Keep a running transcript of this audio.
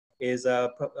is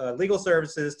legal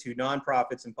services to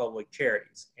nonprofits and public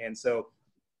charities. And so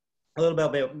a little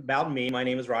bit about me. My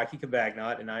name is Rocky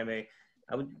Cabagnot, and I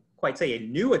would quite say a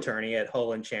new attorney at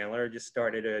Hull and Chandler. Just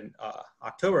started in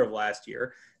October of last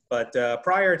year. But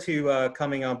prior to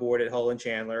coming on board at Hull and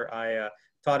Chandler, I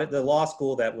taught at the law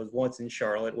school that was once in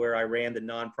Charlotte, where I ran the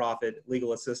nonprofit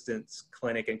legal assistance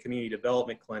clinic and community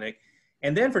development clinic.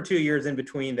 And then for 2 years in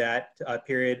between that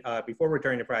period, before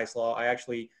returning to practice law, I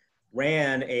actually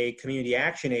ran a community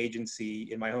action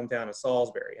agency in my hometown of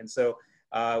Salisbury. And so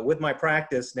with my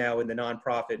practice now in the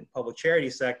nonprofit and public charity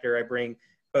sector, I bring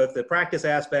both the practice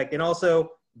aspect and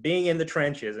also being in the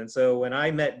trenches. And so when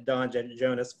I met Don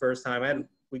Jonas first time,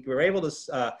 we were able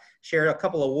to share a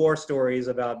couple of war stories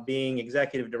about being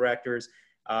executive directors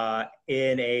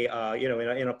in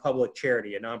a public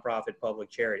charity, a nonprofit public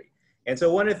charity. And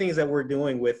so one of the things that we're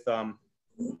doing with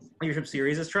Leadership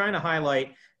Series is trying to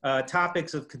highlight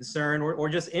topics of concern or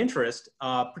just interest,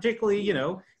 particularly,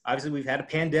 obviously we've had a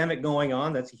pandemic going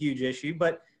on. That's a huge issue,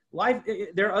 but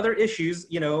there are other issues,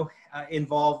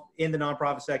 involved in the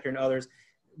nonprofit sector and others,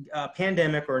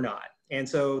 pandemic or not. And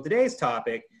so today's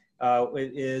topic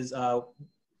is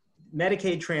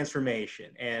Medicaid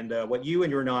transformation and what you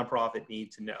and your nonprofit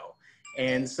need to know.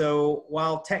 And so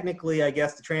while technically, I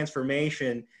guess the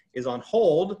transformation is on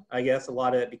hold, I guess a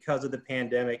lot of it because of the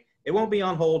pandemic, it won't be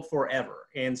on hold forever.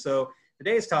 And so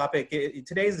today's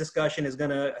discussion is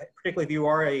gonna, particularly if you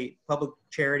are a public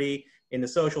charity in the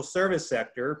social service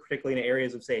sector, particularly in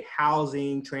areas of say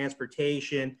housing,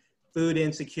 transportation, food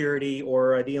insecurity,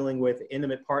 or dealing with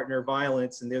intimate partner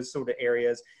violence and those sort of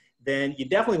areas, then you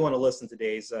definitely want to listen to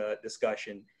today's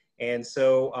discussion. And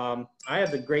so I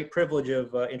have the great privilege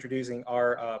of introducing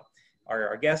our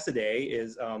guest today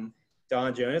is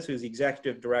Don Jonas, who's the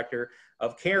Executive Director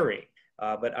of Caring.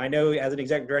 But I know as an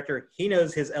Executive Director, he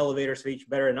knows his elevator speech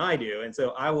better than I do. And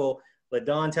so I will let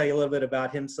Don tell you a little bit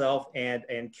about himself and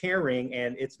Caring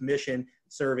and its mission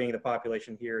serving the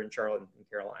population here in Charlotte and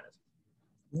Carolinas.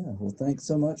 Yeah, well, thanks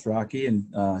so much, Rocky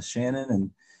and Shannon,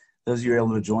 and those of you who are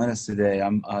able to join us today.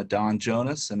 I'm Don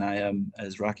Jonas, and I am,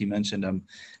 as Rocky mentioned, I'm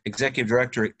Executive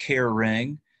Director at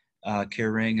Caring.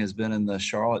 Caring has been in the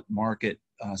Charlotte market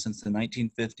since the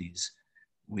 1950s.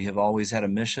 We have always had a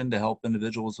mission to help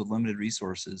individuals with limited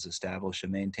resources establish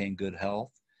and maintain good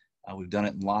health. We've done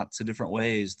it in lots of different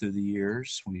ways through the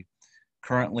years. We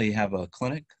currently have a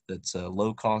clinic that's a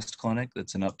low-cost clinic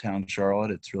that's in Uptown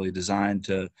Charlotte. It's really designed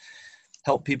to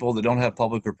help people that don't have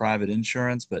public or private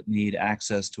insurance but need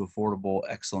access to affordable,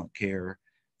 excellent care.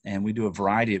 And we do a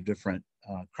variety of different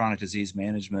chronic disease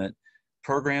management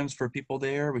programs for people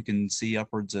there. We can see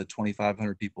upwards of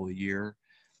 2,500 people a year.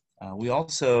 We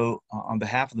also, on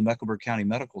behalf of the Mecklenburg County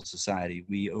Medical Society,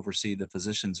 we oversee the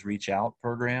Physicians Reach Out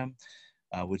program,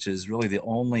 which is really the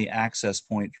only access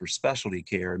point for specialty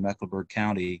care in Mecklenburg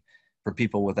County for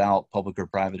people without public or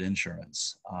private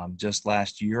insurance. Just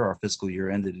last year, our fiscal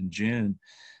year ended in June,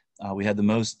 we had the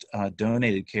most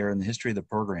donated care in the history of the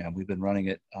program. We've been running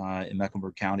it in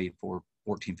Mecklenburg County for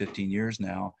 14, 15 years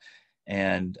now.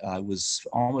 And it was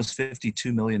almost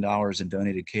 $52 million in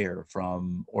donated care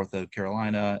from Ortho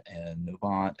Carolina and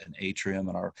Novant and Atrium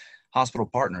and our hospital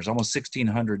partners. Almost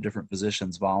 1,600 different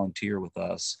physicians volunteer with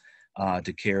us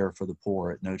to care for the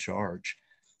poor at no charge.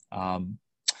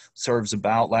 Serves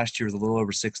about, last year was a little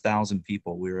over 6,000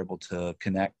 people we were able to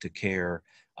connect to care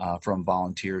from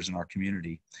volunteers in our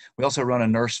community. We also run a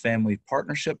nurse family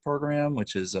partnership program,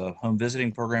 which is a home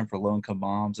visiting program for low-income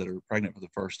moms that are pregnant for the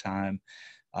first time.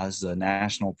 This is a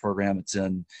national program. It's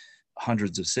in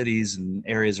hundreds of cities and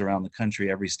areas around the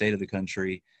country, every state of the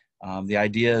country. The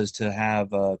idea is to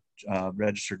have a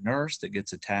registered nurse that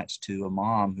gets attached to a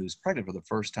mom who's pregnant for the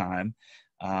first time.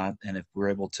 And if we're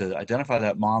able to identify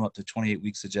that mom up to 28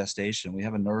 weeks of gestation, we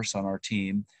have a nurse on our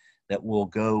team that will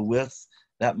go with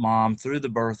that mom through the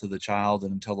birth of the child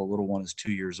and until the little one is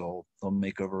 2 years old. They'll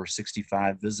make over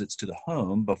 65 visits to the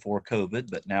home before COVID,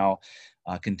 but now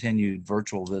continued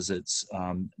virtual visits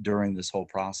during this whole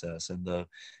process. And the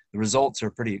results are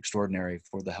pretty extraordinary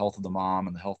for the health of the mom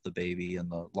and the health of the baby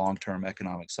and the long-term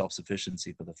economic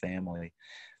self-sufficiency for the family.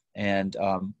 And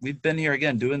we've been here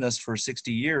again doing this for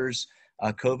 60 years.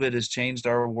 COVID has changed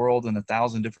our world in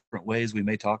 1,000 different ways. We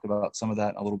may talk about some of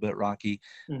that a little bit, Rocky.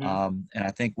 And I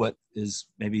think what is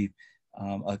maybe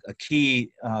a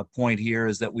key point here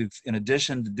is that we've, in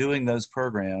addition to doing those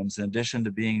programs, in addition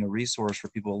to being a resource for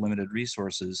people with limited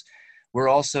resources, we're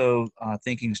also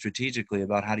thinking strategically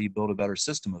about how do you build a better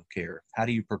system of care? How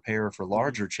do you prepare for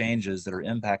larger changes that are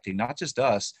impacting not just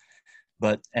us,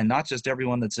 and not just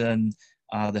everyone that's in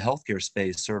the healthcare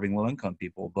space serving low-income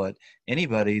people, but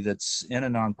anybody that's in a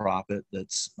nonprofit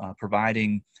that's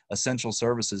providing essential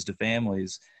services to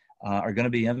families are going to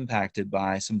be impacted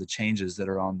by some of the changes that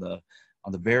are on the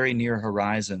very near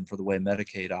horizon for the way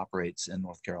Medicaid operates in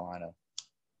North Carolina.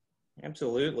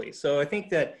 Absolutely. So I think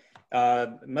that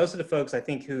most of the folks I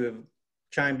think who have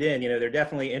chimed in, they're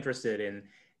definitely interested in,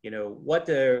 what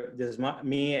does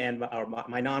me and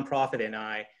my nonprofit and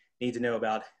I need to know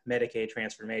about Medicaid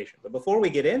transformation. But before we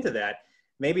get into that,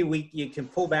 maybe you can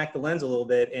pull back the lens a little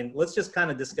bit and let's just kind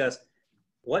of discuss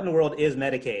what in the world is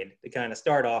Medicaid to kind of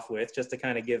start off with, just to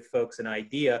kind of give folks an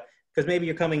idea, because maybe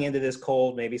you're coming into this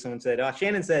cold. Maybe someone said,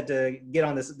 Shannon said to get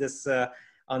on this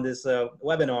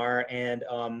webinar. And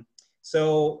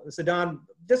so Don,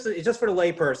 just for the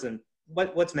layperson,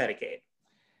 what's Medicaid?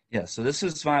 Yeah, so this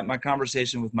is my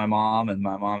conversation with my mom and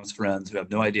my mom's friends who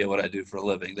have no idea what I do for a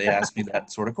living. They ask me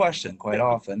that sort of question quite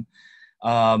often.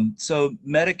 So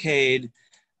Medicaid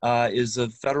is a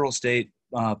federal state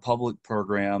public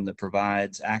program that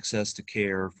provides access to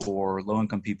care for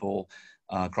low-income people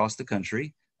across the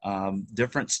country.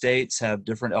 Different states have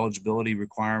different eligibility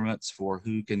requirements for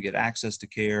who can get access to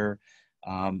care.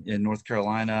 In North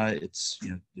Carolina, it's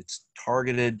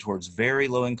targeted towards very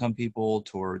low-income people,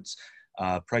 towards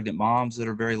pregnant moms that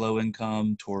are very low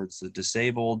income, towards the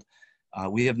disabled.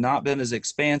 We have not been as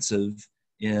expansive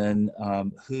in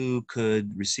who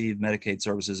could receive Medicaid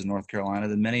services in North Carolina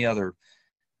than many other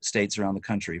states around the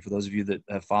country. For those of you that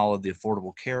have followed the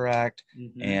Affordable Care Act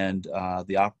and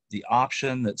the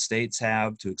option that states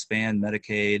have to expand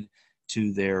Medicaid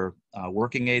to their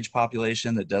working age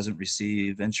population that doesn't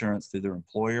receive insurance through their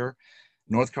employer,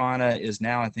 North Carolina is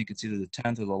now, I think it's either the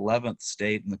 10th or the 11th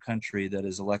state in the country that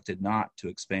has elected not to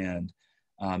expand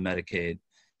Medicaid.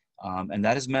 And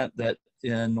that has meant that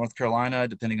in North Carolina,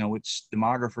 depending on which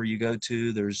demographer you go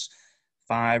to, there's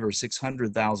 500,000 or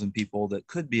 600,000 people that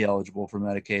could be eligible for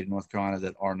Medicaid in North Carolina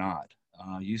that are not.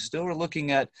 You still are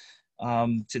looking at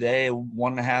today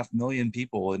 1.5 million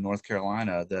people in North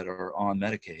Carolina that are on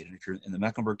Medicaid. And if you're in the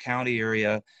Mecklenburg County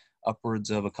area, upwards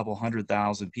of a couple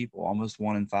 100,000 people, almost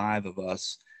 1 in 5 of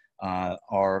us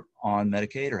are on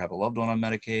Medicaid or have a loved one on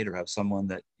Medicaid or have someone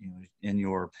that in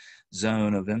your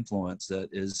zone of influence that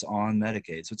is on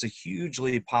Medicaid. So it's a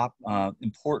hugely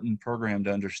important program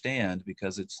to understand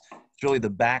because it's really the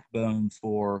backbone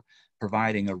for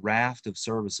providing a raft of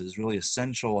services, really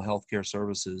essential healthcare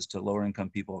services to lower income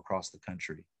people across the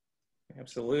country.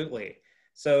 Absolutely.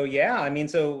 So yeah,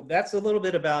 so that's a little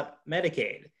bit about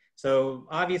Medicaid. So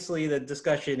obviously the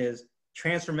discussion is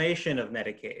transformation of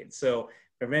Medicaid. So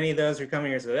for many of those who are coming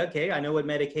here and say, okay, I know what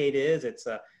Medicaid is. It's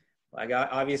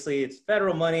obviously it's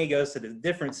federal money, goes to the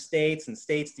different states, and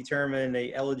states determine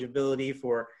the eligibility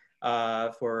for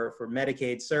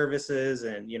Medicaid services.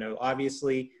 And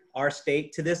obviously our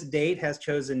state to this date has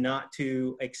chosen not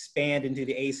to expand into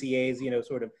the ACA's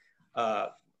sort of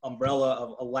umbrella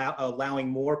of allowing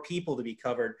more people to be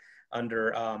covered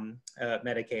under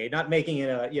Medicaid. Not making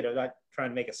it not trying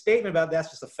to make a statement about that. That's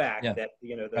just a fact that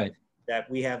right. That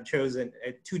we have chosen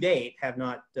to date have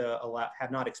not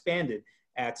expanded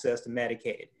access to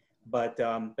Medicaid. But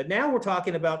now we're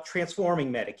talking about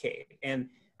transforming Medicaid. And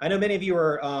I know many of you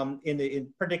are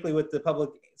particularly with the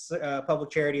public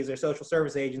charities or social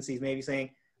service agencies, maybe saying,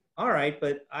 all right,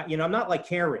 but I'm not like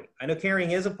Caring. I know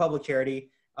Caring is a public charity,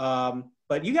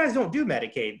 but you guys don't do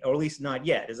Medicaid, or at least not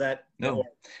yet. Is that? No,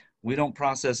 we don't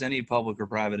process any public or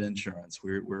private insurance.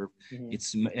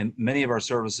 And many of our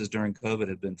services during COVID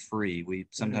have been free. We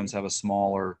sometimes have a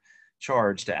smaller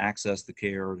charge to access the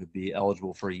care or to be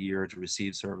eligible for a year to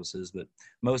receive services, but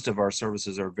most of our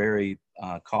services are very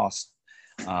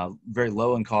very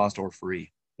low in cost or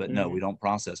free. But no, we don't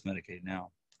process Medicaid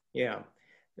now. Yeah.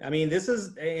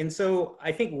 And so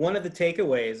I think one of the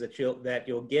takeaways that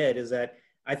you'll get is that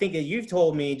I think that you've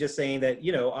told me, just saying that,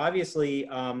 obviously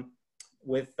and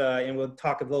we'll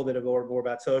talk a little bit more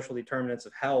about social determinants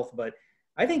of health, but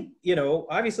I think,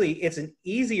 obviously it's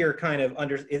easier to kind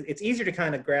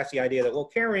of grasp the idea that, well,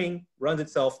 Caring runs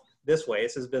itself this way.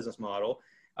 It's his business model.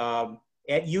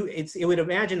 It would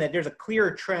imagine that there's a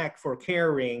clear track for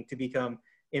Caring to become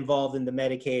involved in the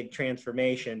Medicaid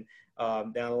transformation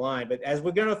down the line. But as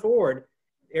we're going forward,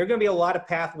 there are going to be a lot of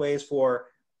pathways for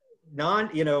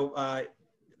not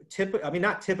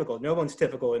typical. No one's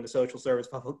typical in the social service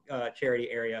public charity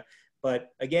area.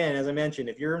 But again, as I mentioned,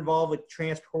 if you're involved with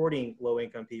transporting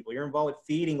low-income people, you're involved with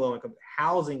feeding low-income,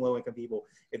 housing low-income people,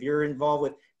 if you're involved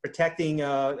with protecting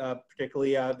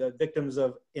particularly the victims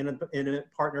of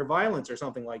intimate partner violence or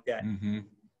something like that,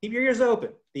 keep your ears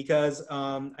open, because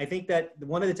I think that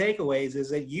one of the takeaways is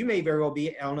that you may very well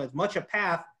be on as much a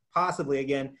path, possibly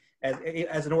again,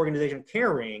 as an organization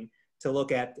caring to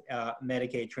look at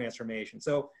Medicaid transformation.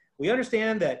 So we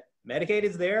understand that Medicaid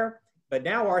is there, but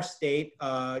now our state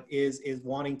is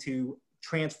wanting to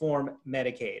transform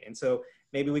Medicaid. And so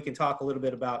maybe we can talk a little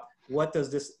bit about what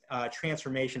does this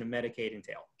transformation of Medicaid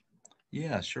entail?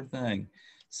 Yeah, sure thing.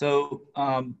 So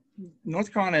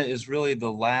North Carolina is really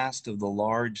the last of the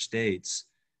large states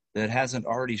that hasn't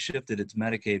already shifted its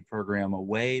Medicaid program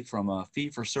away from a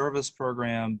fee-for-service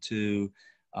program to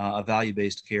a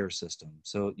value-based care system.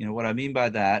 So, you know, what I mean by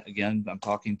that, again, I'm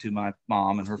talking to my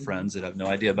mom and her friends that have no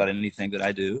idea about anything that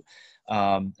I do.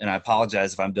 And I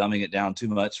apologize if I'm dumbing it down too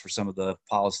much for some of the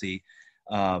policy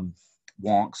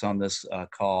wonks on this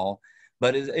call.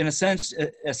 But in a sense,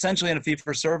 essentially in a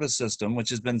fee-for-service system,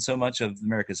 which has been so much of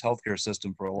America's healthcare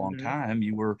system for a long time,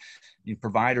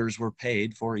 providers were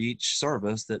paid for each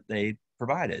service that they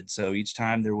provided. So each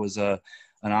time there was an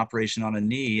operation on a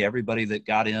knee, everybody that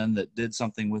got in that did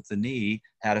something with the knee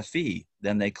had a fee.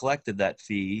 Then they collected that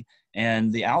fee,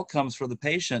 and the outcomes for the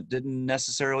patient didn't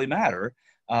necessarily matter.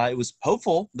 It was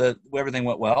hopeful that everything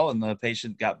went well and the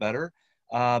patient got better,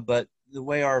 but the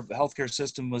way our healthcare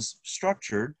system was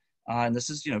structured, and this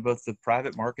is, you know, both the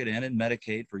private market and in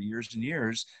Medicaid for years and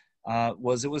years, it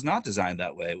was not designed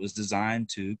that way. It was designed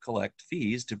to collect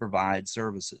fees to provide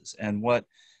services. And what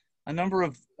a number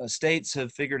of states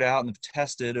have figured out and have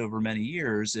tested over many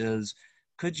years is,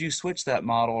 could you switch that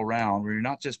model around where you're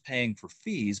not just paying for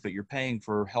fees, but you're paying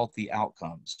for healthy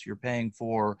outcomes? You're paying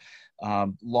for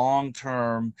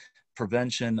long-term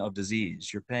prevention of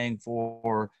disease. You're paying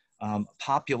for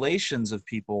populations of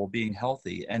people being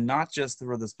healthy, and not just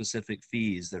through the specific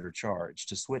fees that are charged.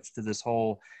 To switch to this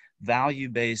whole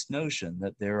value-based notion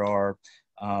that there are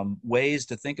ways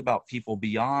to think about people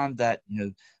beyond that, you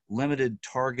know, limited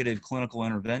targeted clinical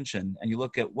intervention, and you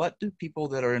look at what do people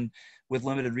that are with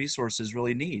limited resources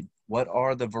really need? What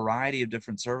are the variety of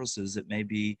different services that may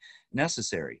be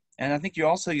necessary? And I think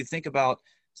you think about,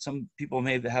 some people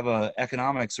may have a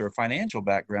economics or a financial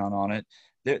background on it.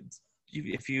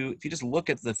 If you just look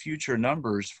at the future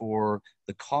numbers for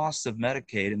the costs of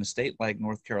Medicaid in a state like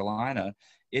North Carolina,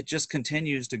 it just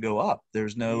continues to go up.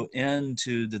 There's no end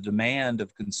to the demand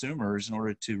of consumers in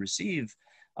order to receive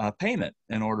payment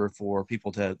in order for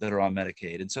people that are on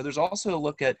Medicaid. And so there's also a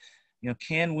look at, you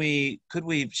know, could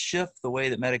we shift the way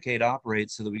that Medicaid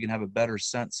operates so that we can have a better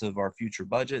sense of our future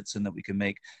budgets, and that we can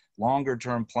make longer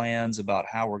term plans about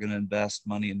how we're going to invest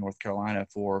money in North Carolina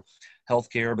for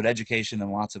healthcare, but education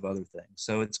and lots of other things.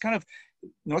 So it's kind of,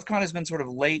 North Carolina has been sort of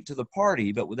late to the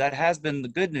party, but that has been the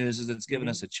good news, is it's given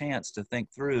us a chance to think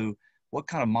through what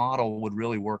kind of model would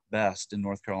really work best in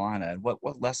North Carolina, and what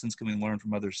lessons can we learn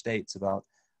from other states about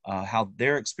how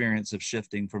their experience of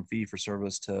shifting from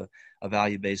fee-for-service to a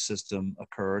value-based system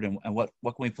occurred, and what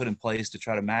can we put in place to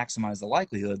try to maximize the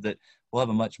likelihood that we'll have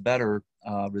a much better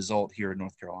result here in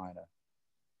North Carolina.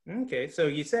 Okay, so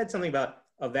you said something about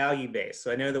a value base.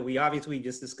 So I know that we obviously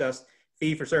just discussed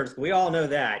fee-for-service. We all know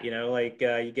that, you know, like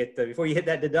you get before you hit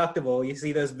that deductible, you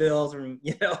see those bills from,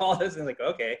 you know, all those things, like,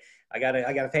 okay, I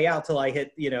gotta pay out till I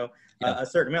hit, you know, a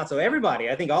certain amount. So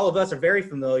everybody, I think all of us are very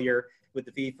familiar with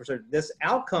the fee-for-service. This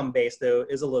outcome-based, though,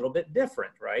 is a little bit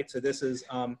different, right? So this is,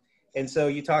 and so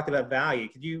you talked about value.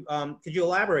 Could you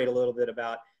elaborate a little bit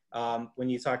about when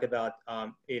you talked about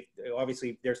if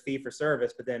obviously there's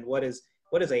fee-for-service, but then what is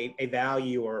a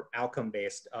value or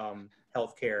outcome-based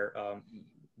healthcare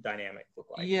dynamic look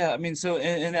like? Yeah, I mean, so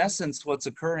in essence, what's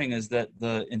occurring is that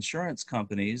the insurance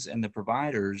companies and the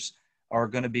providers are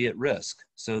going to be at risk.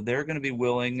 So they're going to be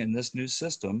willing in this new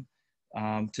system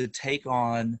to take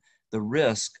on the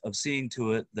risk of seeing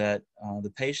to it that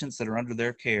the patients that are under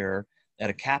their care at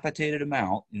a capitated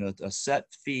amount, you know, a set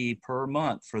fee per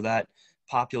month for that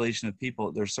population of people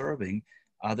that they're serving,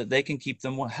 that they can keep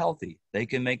them healthy, they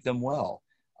can make them well.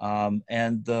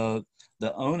 And the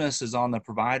onus is on the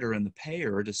provider and the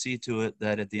payer to see to it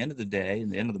that at the end of the day, and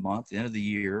the end of the month, the end of the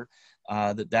year,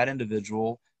 that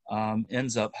individual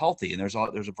ends up healthy. And there's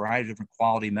a variety of different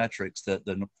quality metrics that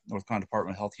the North Carolina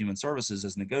Department of Health and Human Services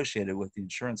has negotiated with the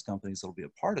insurance companies that will be a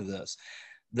part of this.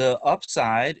 The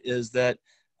upside is that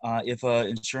if an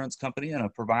insurance company and a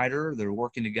provider, they're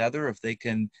working together, if they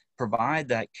can provide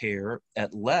that care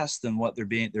at less than what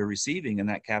they're receiving in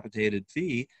that capitated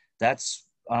fee, that's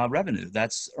revenue,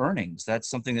 that's earnings, that's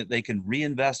something that they can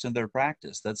reinvest in their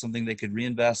practice. That's something they could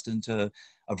reinvest into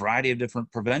a variety of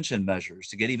different prevention measures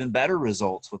to get even better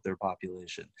results with their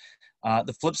population.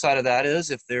 The flip side of that is,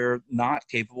 if they're not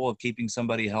capable of keeping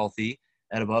somebody healthy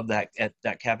at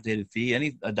that capitated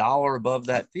fee, a dollar above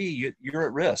that fee, you're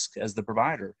at risk as the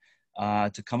provider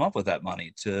to come up with that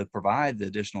money to provide the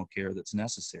additional care that's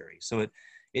necessary. So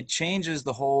it changes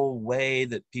the whole way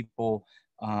that people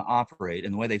operate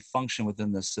and the way they function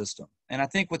within this system. And I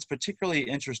think what's particularly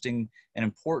interesting and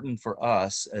important for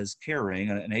us as Caring,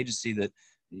 an agency that,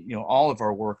 all of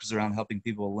our work is around helping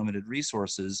people with limited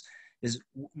resources, is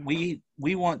we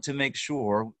want to make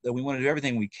sure that we want to do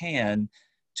everything we can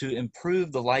to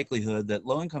improve the likelihood that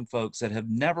low-income folks that have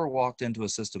never walked into a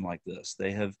system like this,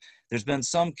 there's been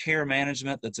some care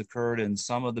management that's occurred in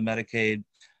some of the Medicaid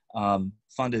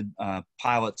funded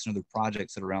pilots and other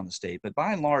projects that are around the state. But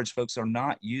by and large, folks are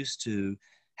not used to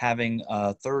having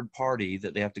a third party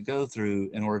that they have to go through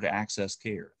in order to access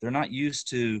care. They're not used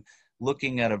to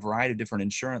looking at a variety of different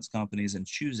insurance companies and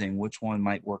choosing which one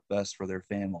might work best for their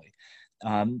family.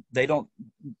 Very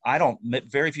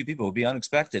few people, would be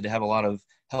unexpected to have a lot of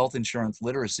health insurance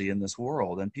literacy in this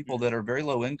world. And people that are very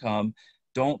low income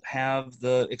don't have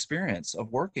the experience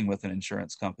of working with an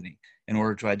insurance company in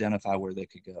order to identify where they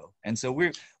could go. And so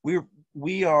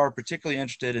we are particularly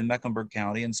interested in Mecklenburg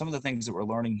County, and some of the things that we're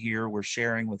learning here, we're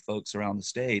sharing with folks around the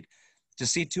state to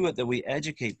see to it that we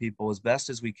educate people as best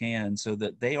as we can so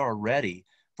that they are ready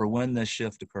for when this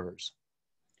shift occurs.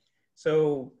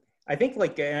 So I think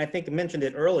and I think I mentioned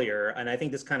it earlier, and I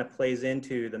think this kind of plays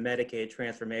into the Medicaid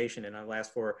transformation, and I'll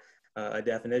ask for a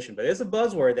definition, but it's a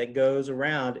buzzword that goes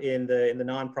around in the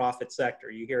nonprofit sector.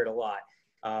 You hear it a lot.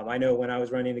 I know when I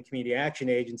was running the community action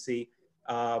agency,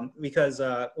 because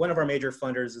one of our major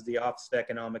funders is the Office of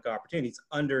Economic Opportunities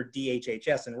under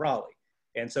DHHS in Raleigh.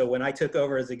 And so when I took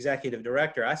over as executive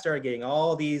director, I started getting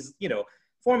all these,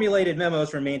 formulated memos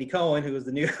from Mandy Cohen, who was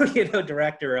the new,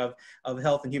 director of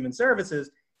Health and Human Services.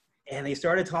 And they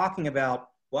started talking about,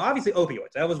 well, obviously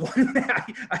opioids. That was one thing.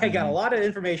 I got a lot of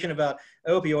information about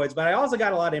opioids, but I also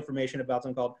got a lot of information about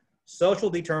something called social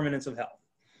determinants of health.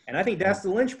 And I think that's the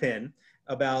linchpin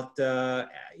about,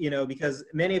 because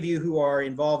many of you who are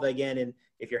involved, again, in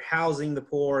if you're housing the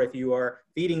poor, if you are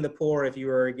feeding the poor, if you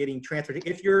are getting transferred,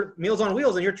 if you're Meals on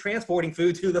Wheels and you're transporting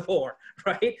food to the poor,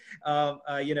 right?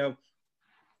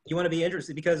 You want to be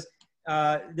interested because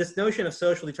this notion of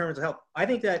social determinants of health, I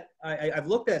think that I've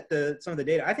looked at some of the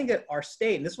data. I think that our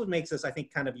state, and this is what makes us, I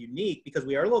think, kind of unique because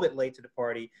we are a little bit late to the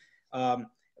party.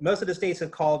 Most of the states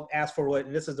have asked for what,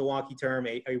 and this is the wonky term,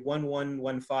 a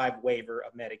 1115 waiver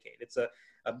of Medicaid. It's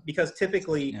because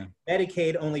typically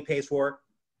Medicaid only pays for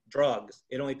drugs.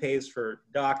 It only pays for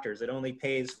doctors. It only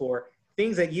pays for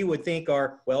things that you would think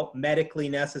are, well, medically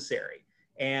necessary.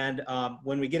 And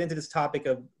when we get into this topic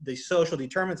of the social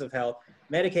determinants of health,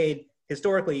 Medicaid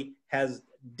historically has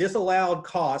disallowed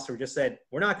costs or just said,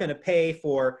 we're not going to pay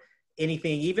for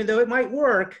anything, even though it might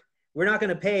work, we're not going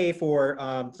to pay for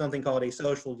something called a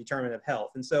social determinant of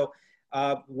health. And so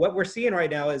what we're seeing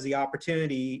right now is the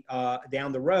opportunity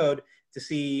down the road to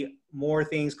see more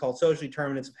things called social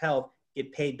determinants of health get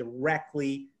paid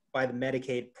directly by the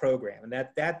Medicaid program. And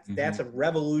that's a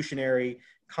revolutionary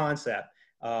concept.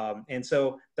 And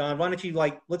so, Don, why don't you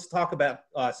let's talk about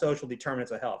social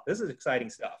determinants of health. This is exciting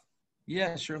stuff.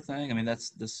 Yeah, sure thing. I mean, that's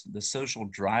the social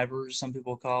drivers, some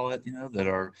people call it, that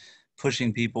are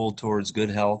pushing people towards good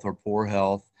health or poor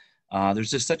health.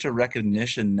 There's just such a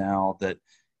recognition now that,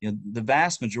 the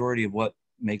vast majority of what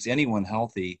makes anyone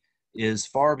healthy is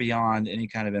far beyond any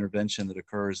kind of intervention that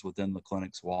occurs within the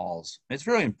clinic's walls. It's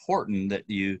really important that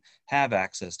you have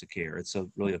access to care. It's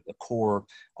really a core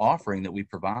offering that we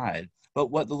provide. But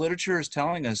what the literature is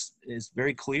telling us is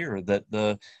very clear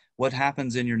that what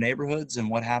happens in your neighborhoods and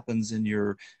what happens in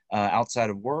your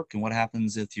outside of work and what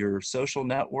happens with your social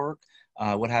network,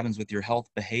 what happens with your health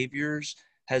behaviors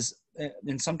has,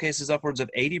 in some cases, upwards of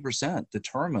 80%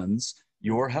 determines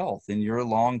your health and your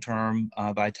long-term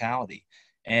vitality.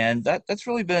 And that's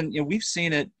really been, we've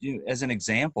seen it as an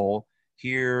example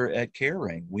here at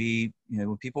Caring.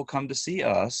 When people come to see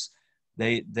us,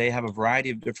 they have a variety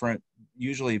of different,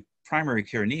 usually primary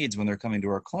care needs when they're coming to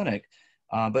our clinic.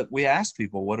 But we ask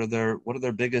people, what are their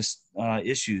biggest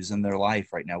issues in their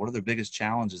life right now? What are their biggest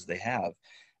challenges they have?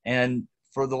 And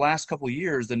for the last couple of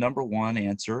years, the number one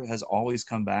answer has always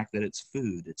come back that it's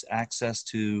food. It's access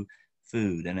to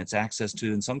food. And it's access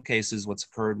to, in some cases, what's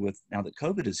occurred with now that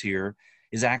COVID is here,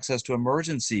 is access to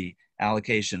emergency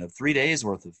allocation of 3 days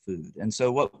worth of food. And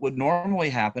so what would normally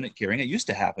happen at Caring, it used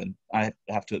to happen, I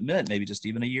have to admit, maybe just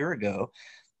even a year ago,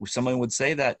 where someone would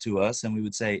say that to us and we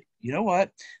would say, you know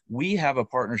what, we have a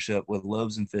partnership with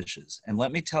Loaves and Fishes. And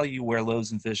let me tell you where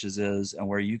Loaves and Fishes is and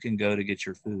where you can go to get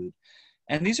your food.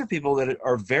 And these are people that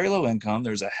are very low income.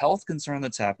 There's a health concern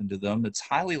that's happened to them. It's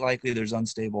highly likely there's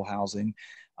unstable housing.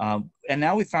 And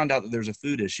now we found out that there's a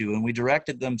food issue and we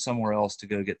directed them somewhere else to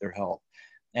go get their help.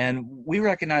 And we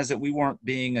recognized that we weren't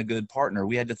being a good partner.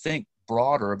 We had to think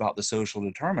broader about the social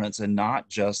determinants and not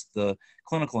just the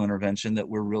clinical intervention that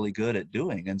we're really good at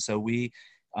doing. And so we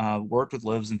worked with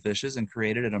Loaves and Fishes and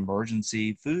created an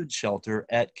emergency food shelter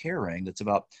at Caring that's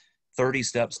about 30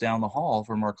 steps down the hall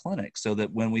from our clinic, so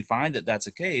that when we find that that's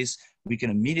a case, we can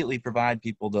immediately provide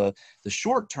people the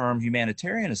short-term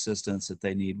humanitarian assistance that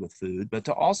they need with food, but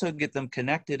to also get them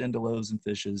connected into Loaves and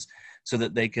Fishes so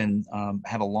that they can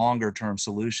have a longer-term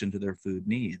solution to their food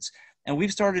needs. And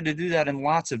we've started to do that in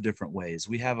lots of different ways.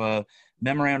 We have a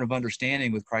memorandum of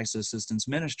understanding with Crisis Assistance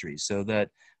Ministries so that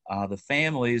the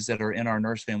families that are in our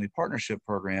Nurse Family Partnership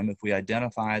Program, if we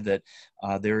identify that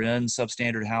they're in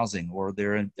substandard housing, or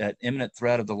they're at imminent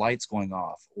threat of the lights going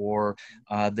off, or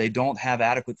they don't have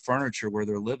adequate furniture where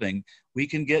they're living, we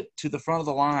can get to the front of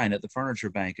the line at the furniture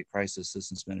bank at Crisis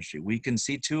Assistance Ministry. We can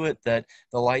see to it that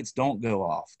the lights don't go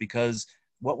off, because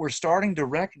what we're starting to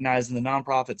recognize in the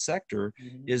nonprofit sector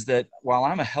is that while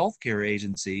I'm a healthcare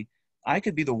agency, I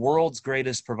could be the world's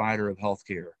greatest provider of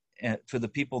healthcare for the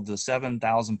people, the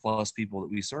 7,000 plus people that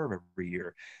we serve every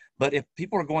year. But if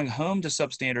people are going home to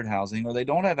substandard housing, or they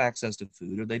don't have access to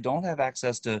food, or they don't have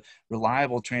access to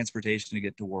reliable transportation to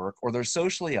get to work, or they're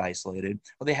socially isolated,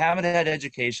 or they haven't had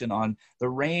education on the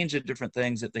range of different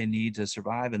things that they need to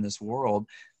survive in this world,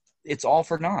 it's all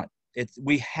for naught.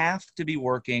 We have to be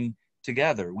working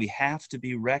together. We have to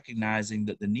be recognizing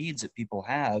that the needs that people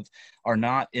have are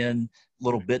not in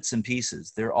little bits and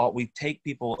pieces. We take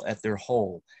people at their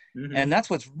whole. And that's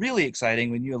what's really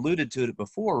exciting. When you alluded to it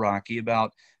before, Rocky,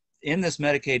 about in this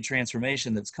Medicaid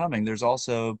transformation that's coming, there's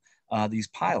also these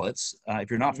pilots, if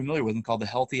you're not familiar with them, called the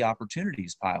Healthy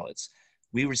Opportunities pilots.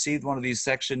 We received one of these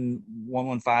Section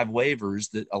 115 waivers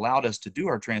that allowed us to do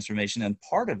our transformation. And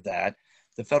part of that,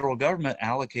 the federal government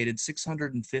allocated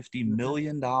 $650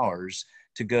 million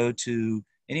to go to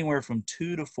anywhere from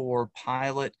 2 to 4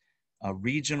 pilot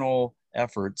regional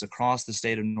efforts across the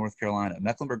state of North Carolina.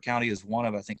 Mecklenburg County is one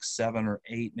of, I think, 7 or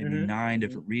 8, maybe 9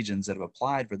 different regions that have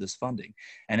applied for this funding.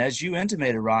 And as you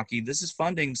intimated, Rocky, this is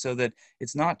funding so that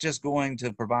it's not just going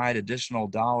to provide additional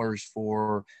dollars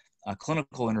for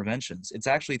clinical interventions. It's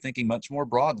actually thinking much more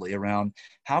broadly around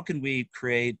how can we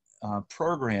create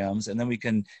programs, and then we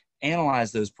can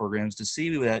analyze those programs to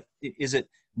see that is it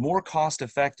more cost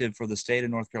effective for the state of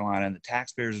North Carolina and the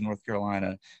taxpayers of North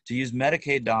Carolina to use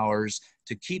Medicaid dollars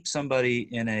to keep somebody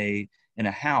in a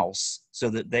house so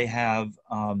that they have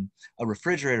a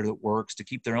refrigerator that works to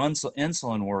keep their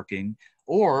insulin working,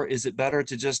 or is it better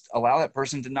to just allow that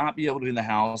person to not be able to be in the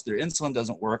house, their insulin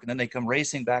doesn't work, and then they come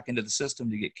racing back into the system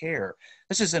to get care?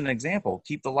 That's just an example.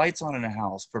 Keep the lights on in a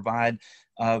house, provide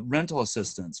rental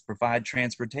assistance, provide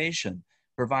transportation,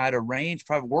 provide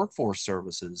workforce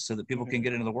services so that people can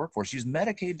get into the workforce. Use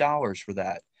Medicaid dollars for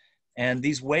that. And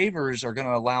these waivers are going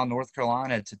to allow North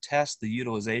Carolina to test the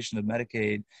utilization of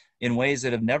Medicaid in ways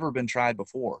that have never been tried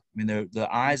before. I mean, the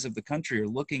eyes of the country are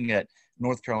looking at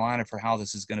North Carolina for how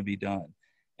this is going to be done.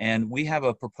 And we have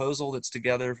a proposal that's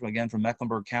together, from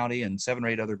Mecklenburg County and 7 or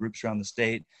 8 other groups around the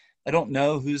state. I don't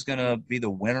know who's going to be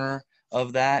the winner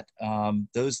of that.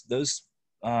 Those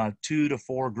 2 to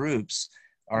 4 groups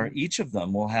each of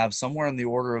them will have somewhere in the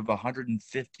order of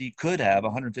 150 to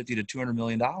 $200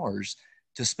 million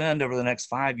to spend over the next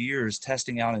 5 years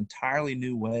testing out entirely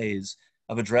new ways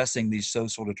of addressing these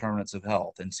social determinants of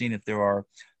health and seeing if there are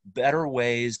better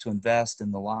ways to invest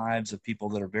in the lives of people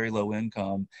that are very low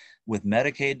income with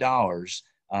Medicaid dollars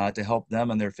to help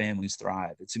them and their families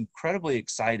thrive. It's incredibly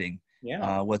exciting.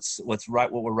 What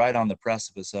we're right on the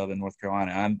precipice of in North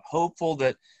Carolina. I'm hopeful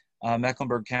that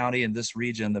Mecklenburg County and this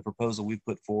region, the proposal we've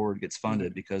put forward gets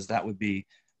funded, because that would be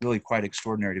really quite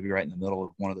extraordinary to be right in the middle of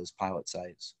one of those pilot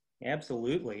sites.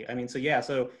 Absolutely. I mean,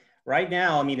 so right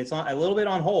now, I mean, it's a little bit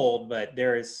on hold, but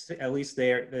there is, at least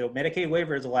the Medicaid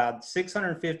waiver has allowed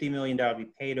 $650 million to be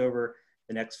paid over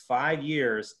the next 5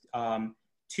 years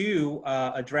to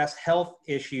address health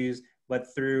issues, but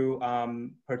through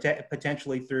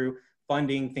potentially through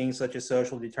funding things such as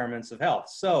social determinants of health.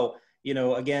 So,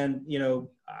 again,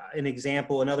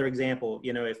 another example,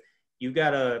 if you've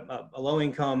got a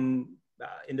low-income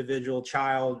individual,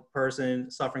 child, person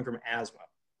suffering from asthma,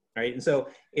 right? And so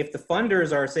if the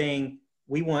funders are saying,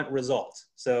 we want results.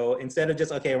 So instead of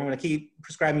just, okay, we're going to keep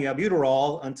prescribing you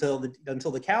albuterol until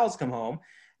the cows come home,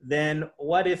 then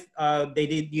what if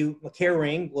Care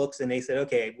Ring looks and they said,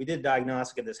 okay, we did a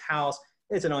diagnostic of this house.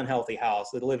 It's an unhealthy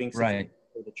house. The living situation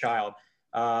for the child.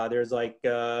 There's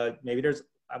maybe there's,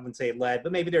 I wouldn't say lead,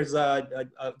 but maybe there's the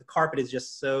carpet is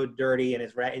just so dirty and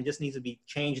it just needs to be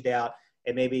changed out,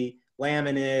 and maybe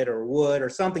laminate or wood or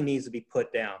something needs to be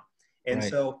put down. And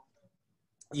so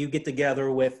you get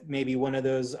together with maybe one of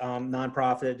those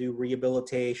nonprofit that do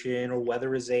rehabilitation or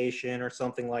weatherization or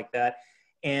something like that.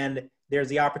 And there's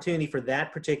the opportunity for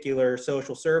that particular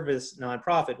social service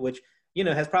nonprofit, which, you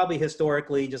know, has probably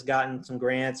historically just gotten some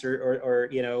grants or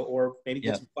you know, or maybe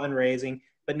get some fundraising,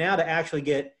 but now to actually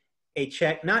get a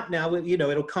check, not now, you know,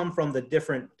 it'll come from the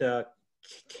different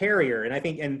carrier. And I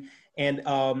think, and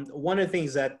one of the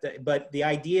things but the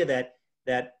idea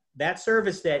that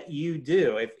service that you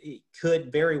do, if it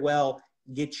could very well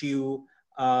get you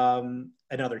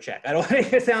another check. I don't want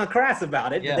to sound crass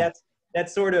about it, but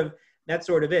that's sort of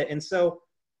it. And so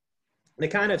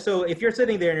so if you're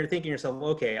sitting there and you're thinking to yourself,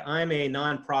 okay, I'm a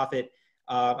nonprofit,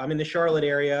 I'm in the Charlotte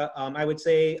area. I would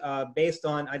say based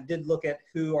on, I did look at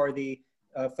who are the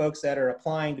folks that are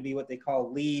applying to be what they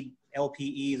call lead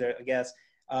LPEs, I guess.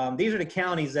 These are the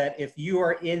counties that if you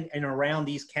are in and around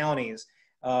these counties,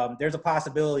 there's a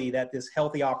possibility that this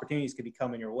healthy opportunities could be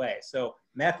coming your way. So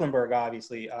Mecklenburg,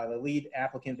 obviously, the lead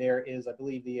applicant there is, I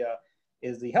believe,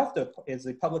 is the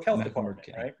public health department,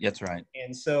 right? That's right.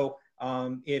 And so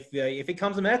if it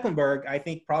comes to Mecklenburg, I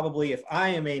think probably if I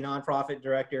am a nonprofit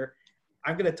director,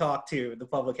 I'm going to talk to the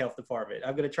public health department.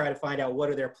 I'm going to try to find out what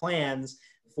are their plans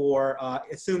for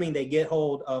assuming they get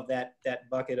hold of that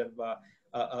bucket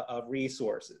of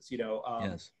resources, you know.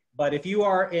 Yes. But if you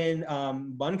are in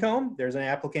Buncombe, there's an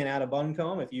applicant out of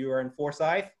Buncombe. If you are in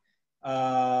Forsyth,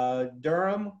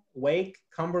 Durham, Wake,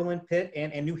 Cumberland, Pitt,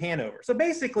 and New Hanover. So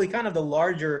basically kind of the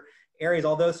larger areas,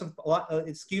 although it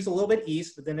skews a little bit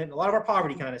east, but then a lot of our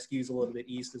poverty kind of skews a little bit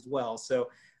east as well. So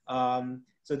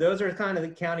so those are kind of the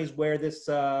counties where this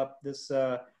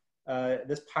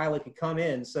pilot could come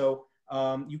in. So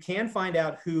you can find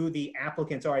out who the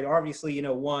applicants are. Obviously, you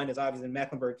know, one is obviously in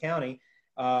Mecklenburg County.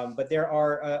 But there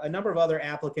are a number of other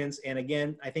applicants, and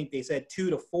again, I think they said 2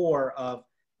 to 4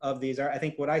 of these are. I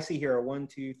think what I see here are 1,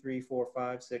 2, 3, 4,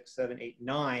 5, 6, 7, 8,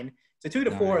 9. So 2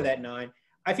 to 4 of that 9.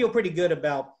 I feel pretty good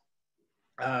about.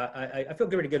 I feel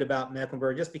pretty good about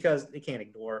Mecklenburg just because they can't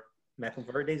ignore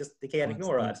Mecklenburg. They can't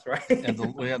ignore us, right?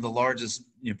 And we have the largest,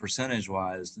 you know,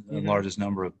 percentage-wise, the largest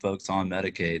number of folks on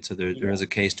Medicaid. So there is a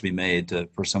case to be made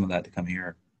for some of that to come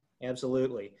here.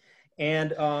 Absolutely.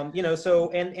 And, you know, so,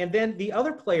 and then the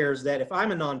other players that if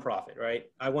I'm a nonprofit, right,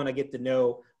 I want to get to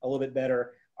know a little bit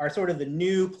better are sort of the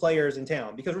new players in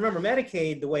town. Because remember,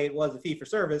 Medicaid, the way it was, the fee for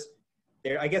service,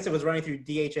 there, I guess it was running through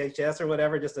DHHS or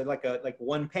whatever, just like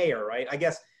one payer, right? I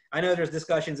guess, I know there's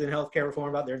discussions in healthcare reform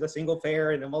about there's a single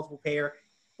payer and a multiple payer.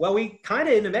 Well, we kind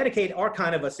of in the Medicaid are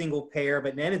kind of a single payer,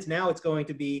 but then it's going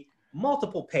to be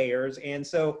multiple payers. And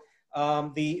so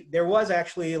there was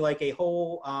actually like a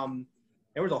whole,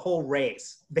 there was a whole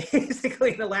race,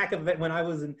 basically the lack of it when I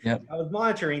was I was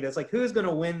monitoring this, like who's going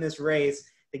to win this race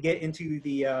to get into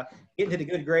the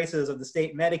good graces of the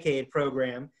state Medicaid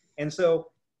program. And so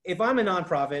if I'm a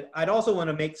nonprofit, I'd also want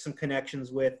to make some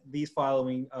connections with these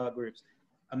following groups: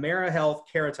 AmeriHealth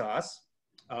Caritas,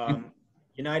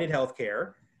 United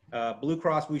Healthcare, Blue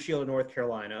Cross Blue Shield of North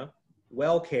Carolina,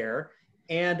 WellCare,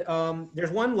 and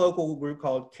there's one local group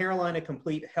called Carolina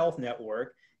Complete Health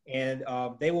Network. And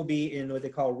they will be in what they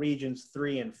call regions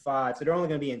 3 and 5. So they're only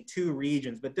going to be in 2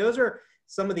 regions. But those are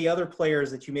some of the other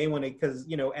players that you may want to, because,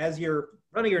 you know, as you're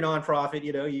running your nonprofit,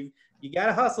 you know, you got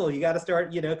to hustle. You got to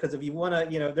start, you know, because if you want to,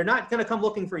 you know, they're not going to come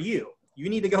looking for you. You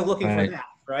need to go looking for that,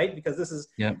 right? Because this is,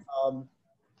 and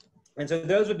so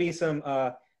those would be some,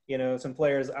 you know, some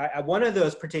players. One of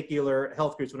those particular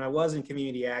health groups, when I was in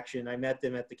community action, I met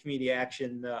them at the community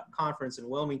action conference in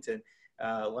Wilmington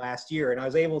last year. And I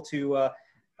was able to,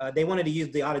 they wanted to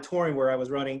use the auditorium where I was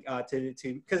running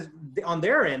because on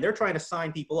their end, they're trying to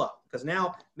sign people up because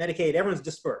now Medicaid, everyone's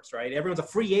dispersed, right? Everyone's a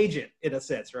free agent in a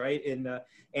sense, right?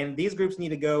 And these groups need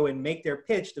to go and make their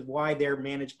pitch to why their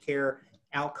managed care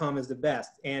outcome is the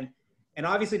best. And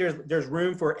obviously there's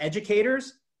room for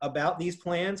educators about these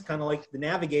plans, kind of like the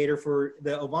navigator for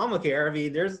the Obamacare. I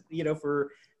mean, there's, you know,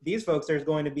 for these folks, there's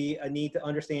going to be a need to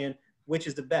understand which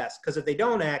is the best. Because if they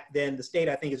don't act, then the state,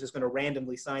 I think, is just going to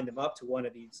randomly sign them up to one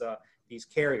of these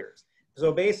carriers.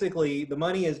 So basically, the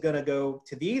money is going to go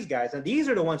to these guys. And these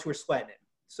are the ones who are sweating it.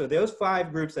 So those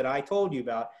 5 groups that I told you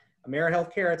about,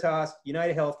 AmeriHealth Caritas,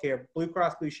 United Healthcare, Blue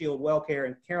Cross Blue Shield, WellCare,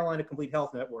 and Carolina Complete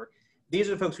Health Network, these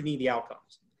are the folks who need the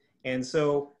outcomes. And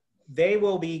so they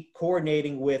will be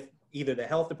coordinating with either the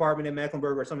health department in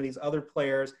Mecklenburg or some of these other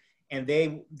players, and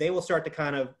they will start to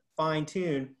kind of fine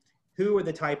tune who are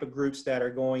the type of groups that are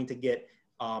going to get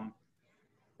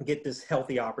this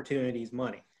healthy opportunities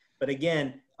money. But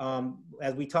again,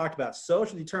 as we talked about,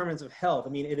 social determinants of health, I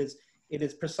mean, it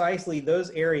is precisely those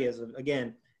areas of,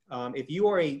 again, if you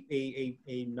are a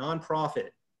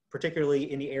nonprofit,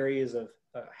 particularly in the areas of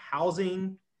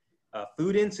housing,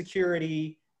 food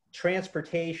insecurity,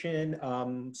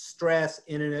 transportation, stress,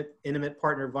 intimate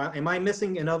partner violence. Am I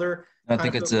missing another? I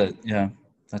think it's it. Yeah,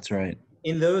 that's right.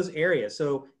 In those areas.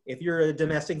 So if you're a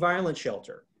domestic violence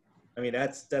shelter, I mean,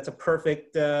 that's a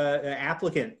perfect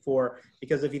applicant for,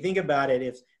 because if you think about it,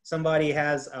 if somebody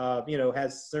has,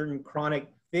 has certain chronic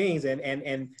things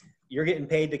and you're getting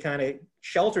paid to kind of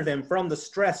shelter them from the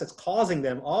stress that's causing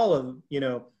them all of,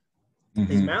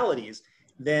 these maladies,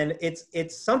 then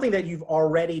it's something that you've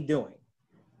already doing.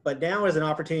 But now is an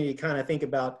opportunity to kind of think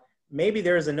about, maybe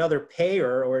there's another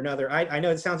payer or another, I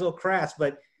know it sounds a little crass,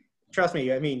 but trust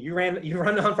me, I mean, you run a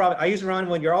nonprofit. I used to run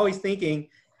one. You're always thinking,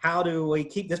 how do we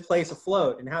keep this place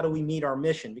afloat and how do we meet our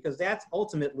mission? Because that's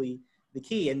ultimately the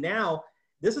key. And now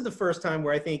this is the first time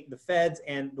where I think the feds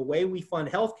and the way we fund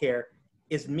healthcare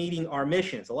is meeting our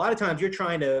missions. A lot of times you're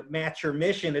trying to match your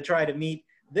mission to try to meet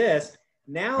this.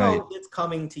 Now It's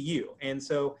coming to you. And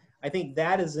so I think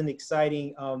that is an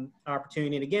exciting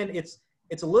opportunity. And again, it's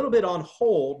a little bit on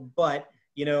hold, but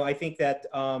I think that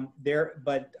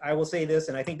but I will say this,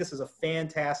 and I think this is a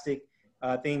fantastic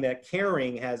thing that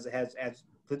Caring has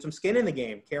put some skin in the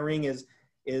game. Caring is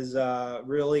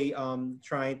really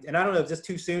trying, and I don't know if it's just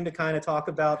too soon to kind of talk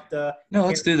about. No,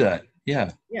 let's do that.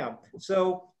 Yeah. Yeah.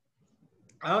 So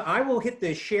I will hit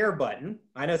the share button.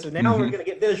 I know. So now we're going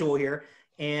to get visual here,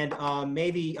 and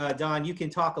maybe Don, you can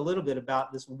talk a little bit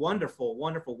about this wonderful,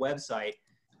 wonderful website.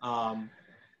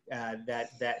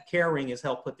 That Caring has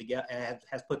helped put together,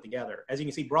 has put together. As you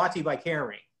can see, brought to you by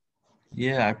Caring.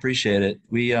 Yeah, I appreciate it.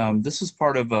 We this was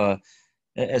part of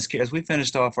as we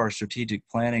finished off our strategic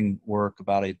planning work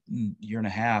about a year and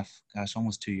a half, gosh,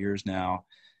 almost 2 years now.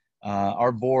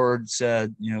 Our board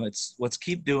said, let's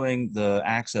keep doing the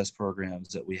access programs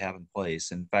that we have in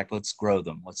place. In fact, let's grow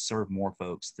them. Let's serve more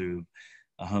folks through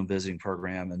a home visiting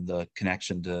program and the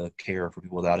connection to care for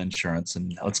people without insurance.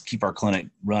 And let's keep our clinic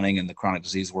running and the chronic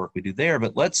disease work we do there.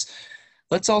 But let's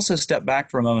also step back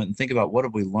for a moment and think about what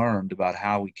have we learned about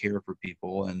how we care for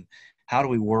people and how do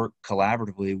we work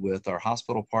collaboratively with our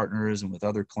hospital partners and with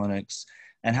other clinics.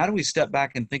 And how do we step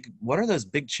back and think, what are those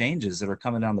big changes that are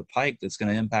coming down the pike that's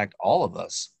going to impact all of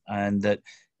us, and that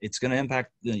it's going to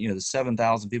impact the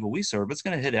 7,000 people we serve. It's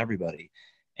going to hit everybody.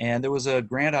 And there was a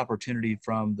grant opportunity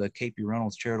from the KP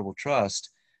Reynolds Charitable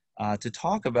Trust to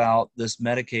talk about this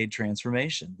Medicaid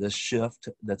transformation, this shift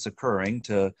that's occurring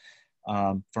to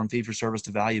from fee-for-service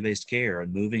to value-based care,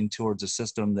 and moving towards a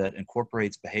system that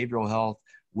incorporates behavioral health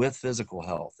with physical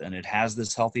health. And it has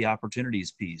this healthy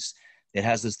opportunities piece. It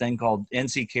has this thing called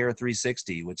NC Care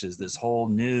 360, which is this whole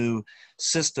new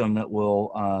system that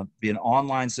will be an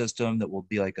online system that will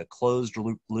be like a closed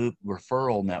loop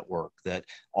referral network that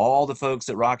all the folks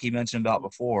that Rocky mentioned about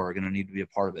before are going to need to be a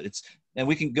part of it. And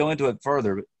we can go into it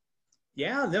further. But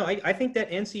yeah, no, I think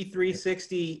that NC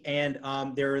 360, and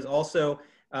there is also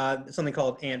something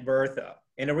called Aunt Bertha.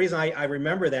 And the reason I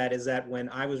remember that is that when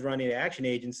I was running the Action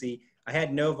Agency, I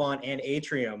had Novant and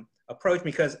Atrium approach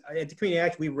me, because at the Community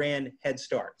Action, we ran Head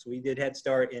Start. So we did Head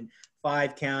Start in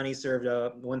 5 counties, served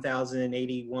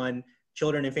 1,081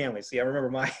 children and families. See, I remember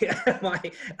my my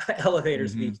elevator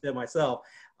speech to myself.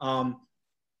 And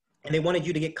they wanted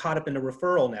you to get caught up in the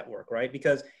referral network, right?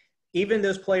 Because even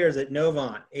those players at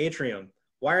Novant, Atrium,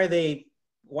 why are they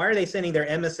sending their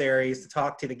emissaries to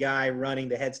talk to the guy running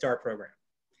the Head Start program?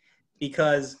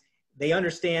 Because they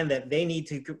understand that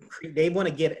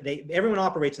everyone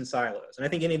operates in silos. And I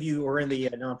think any of you who are in the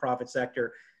nonprofit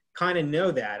sector kind of know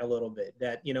that a little bit,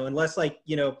 that, unless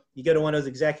you go to one of those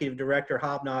executive director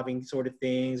hobnobbing sort of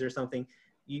things or something,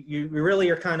 you really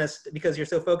are kind of, because you're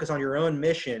so focused on your own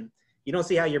mission, you don't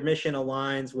see how your mission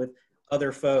aligns with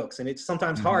other folks. And it's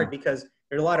sometimes hard because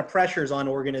there's a lot of pressures on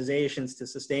organizations to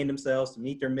sustain themselves, to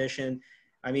meet their mission.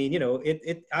 I mean,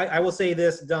 I will say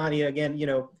this, Donnie, again,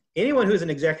 anyone who's an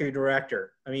executive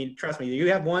director, I mean, trust me, you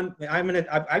have one. I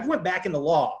went back into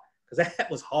law because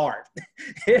that was hard.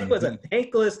 It was a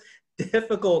thankless,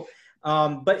 difficult,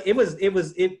 but it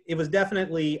was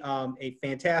definitely a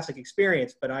fantastic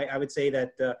experience. But I would say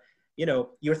that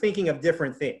you're thinking of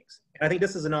different things, and I think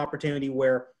this is an opportunity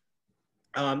where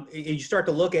you start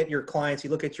to look at your clients, you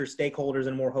look at your stakeholders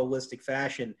in a more holistic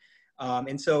fashion,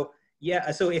 and so.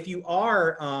 Yeah, so if you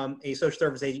are a social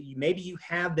service agent, maybe you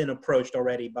have been approached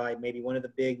already by maybe one of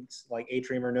the bigs like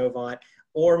Atrium or Novant,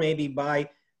 or maybe by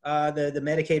the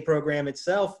Medicaid program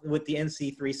itself with the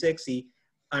NC 360.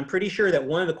 I'm pretty sure that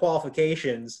one of the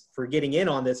qualifications for getting in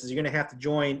on this is you're going to have to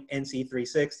join NC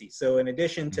 360. So in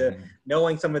addition to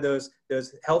knowing some of those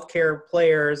healthcare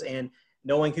players and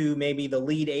knowing who maybe the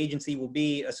lead agency will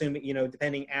be, assuming,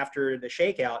 depending after the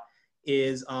shakeout,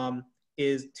 is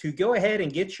to go ahead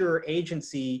and get your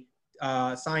agency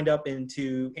signed up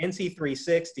into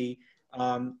NC360.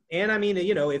 And I mean,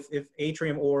 you know, if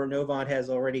Atrium or Novant has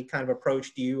already kind of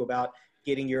approached you about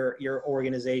getting your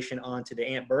organization onto the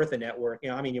Aunt Bertha network, you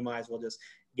know, I mean, you might as well just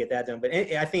get that done. But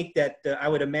I think that I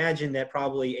would imagine that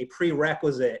probably a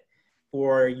prerequisite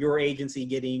for your agency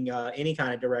getting any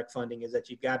kind of direct funding is that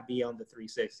you've got to be on the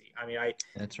 360. I mean,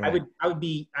 That's right.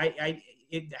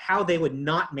 how they would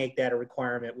not make that a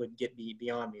requirement would be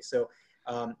beyond me. So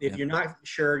if Yep. you're not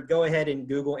sure, go ahead and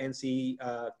Google NC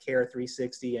Care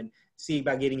 360 and see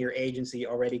about getting your agency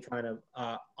already kind of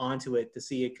onto it to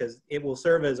see it, because it will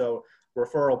serve as a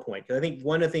referral point. Because I think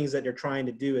one of the things that they're trying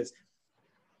to do is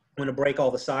want to break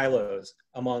all the silos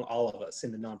among all of us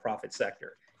in the nonprofit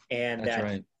sector. And That's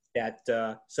right.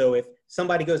 So if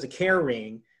somebody goes to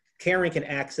CareRing can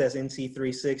access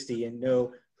NC360 and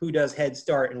know who does Head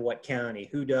Start in what county,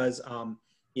 who does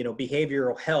you know,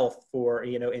 behavioral health for,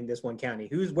 you know, in this one county,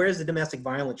 where's the domestic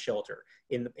violence shelter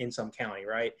in some county,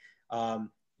 right?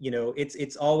 You know,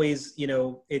 it's always, you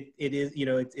know, it is, you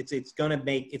know, it's going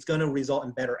to result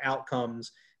in better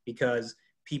outcomes, because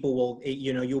people will,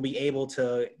 you know, you'll be able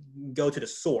to go to the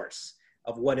source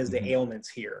of what is the ailments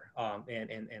here,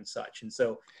 and such. And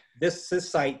so this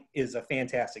site is a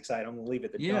fantastic site. I'm going to leave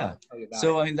it to Don to tell you about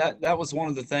So it. I mean, that was one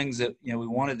of the things that, you know, we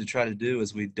wanted to try to do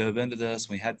as we dove into this.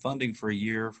 We had funding for a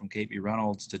year from KP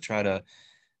Reynolds to try to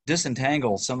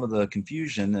disentangle some of the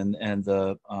confusion and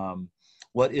the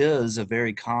what is a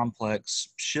very complex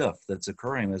shift that's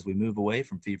occurring as we move away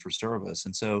from fee-for-service.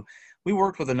 And so we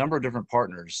worked with a number of different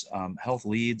partners. Health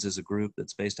Leads is a group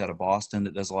that's based out of Boston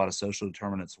that does a lot of social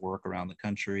determinants work around the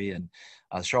country. And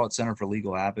Charlotte Center for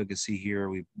Legal Advocacy here,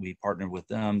 we partnered with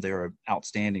them. They're an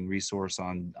outstanding resource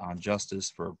on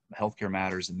justice for healthcare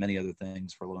matters and many other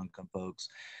things for low-income folks.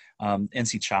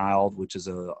 NC Child, which is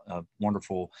a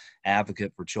wonderful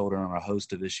advocate for children on a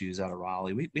host of issues out of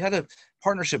Raleigh. We had a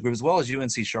partnership group as well as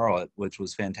UNC Charlotte, which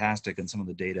was fantastic, and some of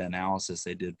the data analysis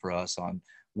they did for us on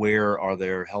where are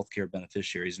there healthcare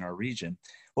beneficiaries in our region.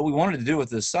 What we wanted to do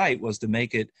with this site was to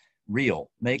make it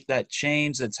real, make that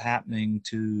change that's happening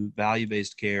to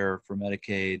value-based care for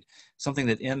Medicaid, something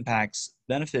that impacts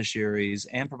beneficiaries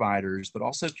and providers, but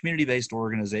also community-based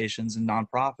organizations and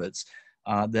nonprofits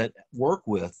that work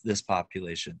with this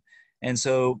population. And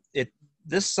so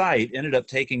this site ended up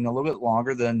taking a little bit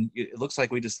longer than it looks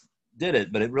like we just did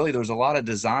it, but there was a lot of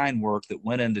design work that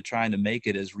went into trying to make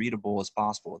it as readable as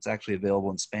possible. It's actually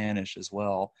available in Spanish as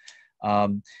well.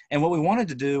 And what we wanted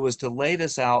to do was to lay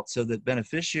this out so that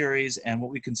beneficiaries and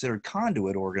what we considered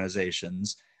conduit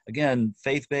organizations, again,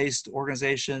 faith-based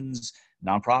organizations,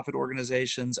 nonprofit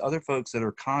organizations, other folks that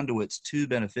are conduits to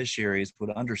beneficiaries would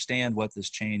understand what this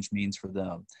change means for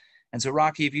them. And so,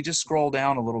 Rocky, if you just scroll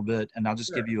down a little bit, and I'll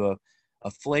just give you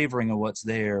a flavoring of what's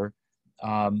there.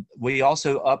 We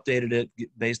also updated it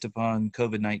based upon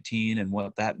COVID-19 and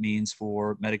what that means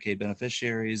for Medicaid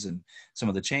beneficiaries and some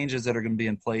of the changes that are going to be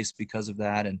in place because of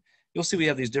that. And you'll see we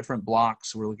have these different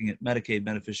blocks. We're looking at Medicaid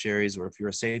beneficiaries, or if you're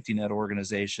a safety net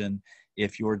organization,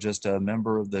 if you're just a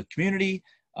member of the community,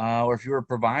 or if you're a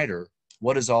provider,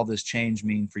 what does all this change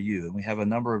mean for you? And we have a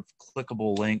number of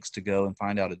clickable links to go and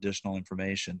find out additional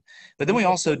information. But then we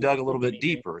also dug a little bit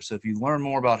deeper. So if you learn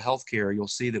more about healthcare, you'll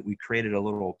see that we created a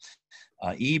little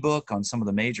ebook on some of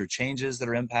the major changes that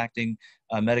are impacting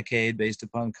Medicaid based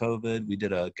upon COVID. We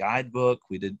did a guidebook.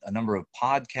 We did a number of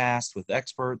podcasts with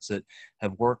experts that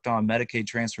have worked on Medicaid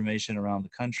transformation around the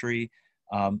country.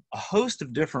 A host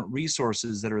of different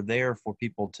resources that are there for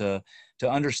people to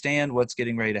understand what's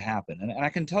getting ready to happen. And I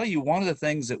can tell you one of the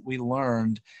things that we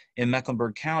learned in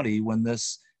Mecklenburg County when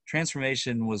this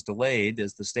transformation was delayed,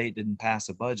 as the state didn't pass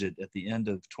a budget at the end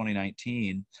of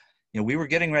 2019, we were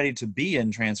getting ready to be in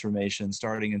transformation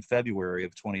starting in February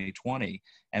of 2020.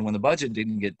 And when the budget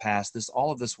didn't get passed,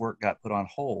 all of this work got put on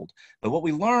hold. But what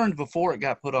we learned before it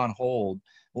got put on hold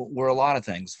were a lot of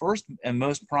things. First and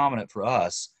most prominent for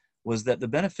us was that the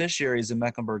beneficiaries in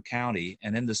Mecklenburg County,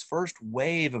 and in this first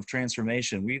wave of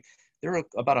transformation, there were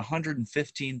about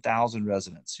 115,000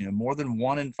 residents. More than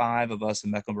 1 in 5 of us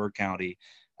in Mecklenburg County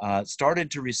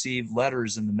started to receive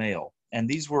letters in the mail. And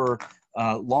these were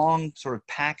long sort of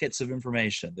packets of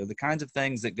information. They're the kinds of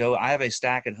things that I have a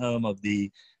stack at home of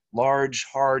the large,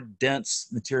 hard, dense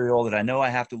material that I know I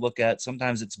have to look at.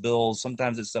 Sometimes it's bills,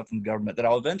 sometimes it's stuff from the government that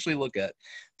I'll eventually look at.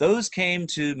 Those came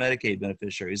to Medicaid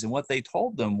beneficiaries, and what they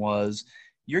told them was,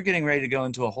 you're getting ready to go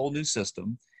into a whole new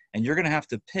system, and you're going to have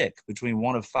to pick between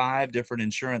one of 5 different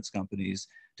insurance companies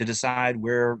to decide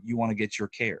where you want to get your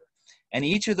care. And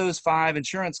each of those 5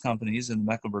 insurance companies in the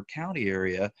Mecklenburg County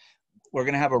area we're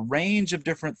going to have a range of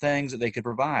different things that they could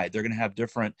provide. They're going to have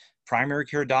different primary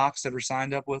care docs that are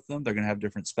signed up with them. They're going to have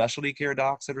different specialty care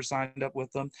docs that are signed up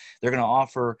with them. They're going to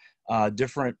offer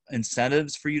different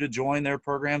incentives for you to join their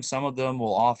program. Some of them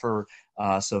will offer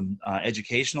some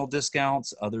educational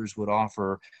discounts. Others would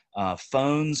offer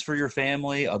phones for your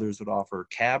family. Others would offer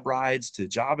cab rides to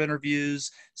job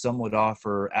interviews. Some would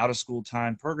offer out-of-school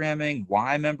time programming,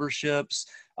 Y memberships,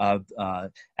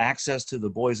 access to the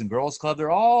Boys and Girls Club.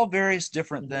 They're all various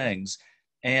different things.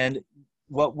 And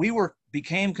what we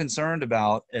became concerned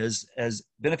about as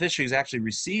beneficiaries actually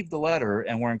received the letter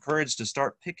and were encouraged to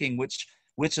start picking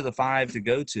which of the 5 to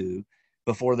go to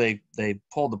before they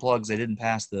pulled the plugs, they didn't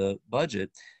pass the budget.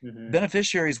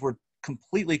 Beneficiaries were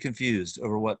completely confused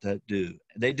over what to do.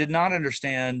 They did not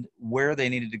understand where they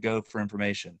needed to go for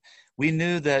information. We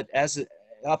knew that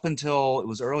up until it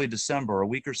was early December, a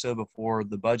week or so before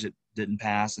the budget didn't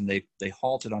pass and they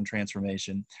halted on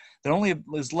transformation, that only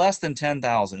was less than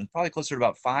 10,000, probably closer to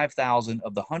about 5,000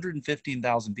 of the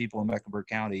 115,000 people in Mecklenburg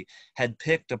County had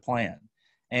picked a plan.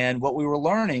 And what we were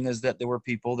learning is that there were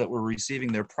people that were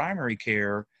receiving their primary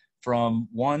care from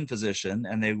one physician,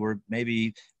 and they were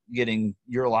maybe getting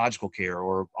urological care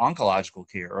or oncological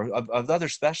care or of other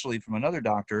specialty from another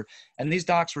doctor. And these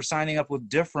docs were signing up with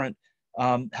different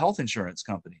health insurance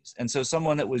companies. And so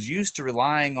someone that was used to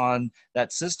relying on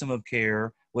that system of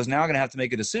care was now going to have to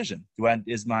make a decision.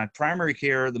 Is my primary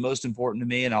care the most important to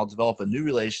me, and I'll develop a new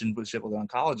relationship with an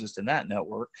oncologist in that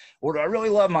network? Or do I really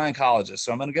love my oncologist,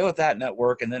 so I'm going to go with that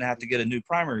network and then have to get a new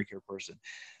primary care person?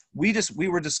 We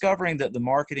were discovering that the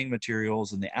marketing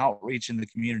materials and the outreach in the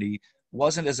community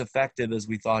wasn't as effective as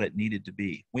we thought it needed to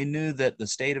be. We knew that the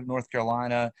state of North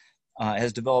Carolina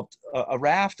has developed a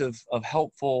raft of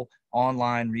helpful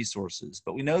online resources,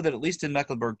 but we know that at least in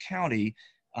Mecklenburg County,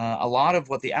 a lot of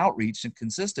what the outreach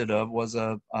consisted of was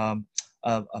a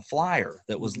flyer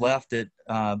that was left at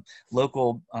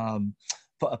local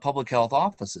public health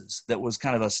offices that was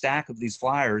kind of a stack of these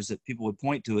flyers that people would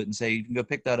point to it and say, you can go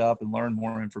pick that up and learn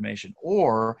more information.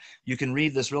 Or you can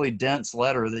read this really dense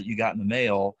letter that you got in the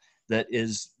mail that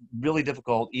is really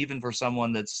difficult even for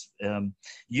someone that's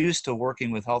used to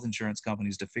working with health insurance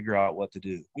companies to figure out what to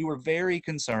do. We were very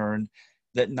concerned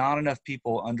that not enough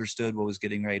people understood what was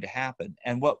getting ready to happen.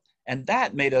 And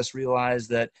that made us realize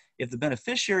that if the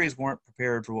beneficiaries weren't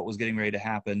prepared for what was getting ready to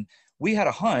happen, we had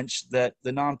a hunch that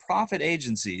the nonprofit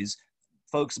agencies,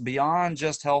 folks beyond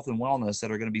just health and wellness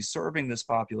that are going to be serving this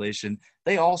population,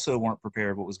 they also weren't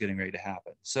prepared for what was getting ready to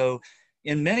happen. So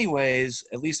in many ways,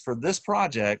 at least for this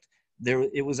project,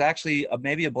 it was actually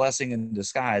maybe a blessing in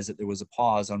disguise that there was a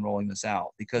pause on rolling this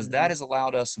out, because that has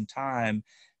allowed us some time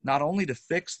not only to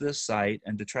fix this site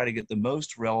and to try to get the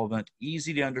most relevant,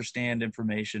 easy to understand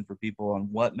information for people on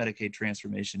what Medicaid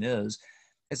transformation is,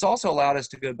 it's also allowed us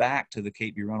to go back to the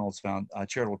Kate B. Reynolds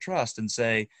Charitable Trust and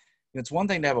say, it's one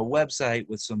thing to have a website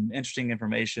with some interesting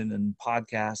information and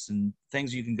podcasts and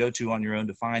things you can go to on your own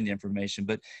to find the information,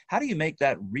 but how do you make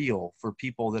that real for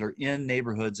people that are in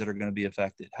neighborhoods that are going to be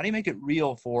affected? How do you make it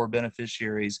real for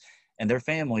beneficiaries and their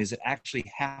families that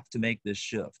actually have to make this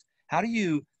shift? How do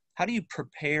you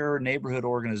prepare neighborhood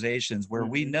organizations where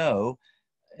we know,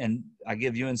 and I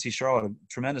give UNC Charlotte a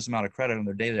tremendous amount of credit on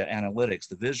their data analytics,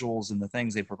 the visuals and the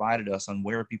things they provided us on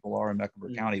where people are in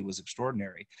Mecklenburg County was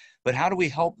extraordinary. But how do we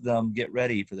help them get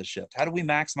ready for the shift? How do we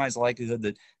maximize the likelihood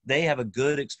that they have a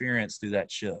good experience through that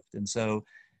shift? And so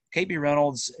Kate B.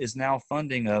 Reynolds is now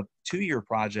funding a 2-year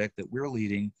project that we're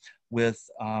leading with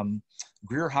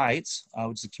Greer Heights,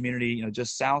 which is a community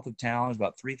just south of town. There's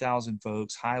about 3,000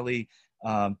 folks, highly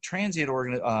transient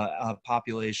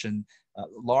population,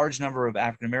 large number of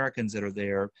African Americans that are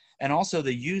there, and also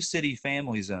the U City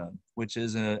Family Zone, which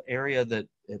is an area that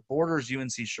it borders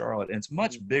UNC Charlotte, and it's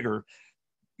much bigger,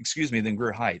 than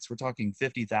Greer Heights. We're talking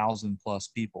 50,000 plus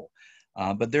people.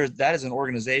 But that is an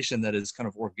organization that has kind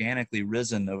of organically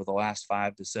risen over the last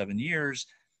 5 to 7 years,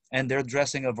 and they're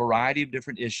addressing a variety of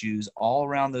different issues all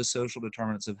around those social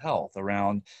determinants of health,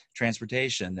 around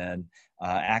transportation and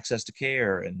access to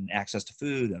care and access to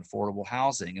food and affordable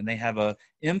housing. And they have a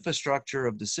infrastructure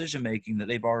of decision-making that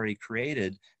they've already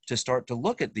created to start to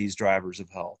look at these drivers of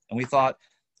health. And we thought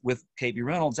with Kate B.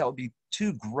 Reynolds, that would be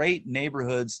 2 great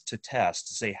neighborhoods to test,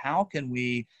 to say, how can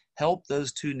we help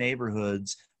those 2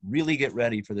 neighborhoods really get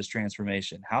ready for this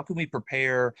transformation? How can we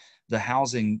prepare the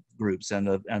housing groups and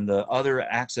the other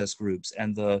access groups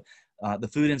and the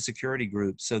food insecurity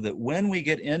groups, so that when we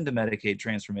get into Medicaid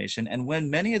transformation, and when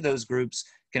many of those groups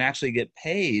can actually get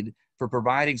paid for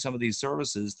providing some of these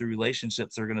services through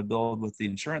relationships they're going to build with the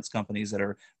insurance companies that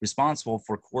are responsible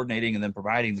for coordinating and then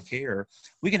providing the care,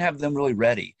 we can have them really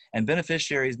ready. And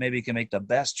beneficiaries maybe can make the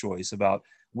best choice about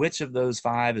which of those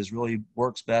 5 is really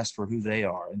works best for who they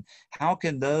are. And how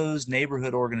can those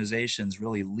neighborhood organizations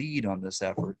really lead on this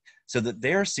effort so that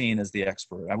they're seen as the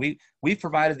expert? And we've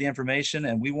provided the information,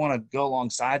 and we want to go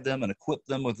alongside them and equip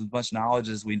them with as much knowledge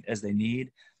as they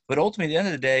need. But ultimately, at the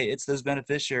end of the day, it's those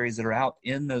beneficiaries that are out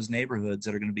in those neighborhoods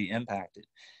that are going to be impacted.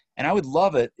 And I would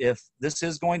love it if this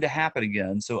is going to happen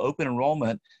again. So open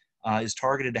enrollment is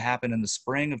targeted to happen in the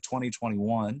spring of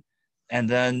 2021. And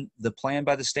then the plan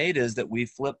by the state is that we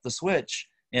flip the switch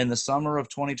in the summer of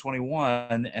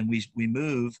 2021, and we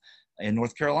move in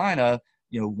North Carolina,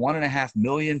 1.5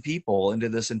 million people into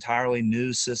this entirely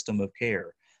new system of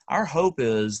care. Our hope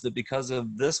is that because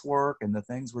of this work and the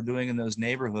things we're doing in those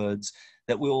neighborhoods,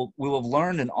 that we'll have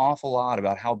learned an awful lot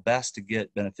about how best to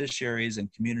get beneficiaries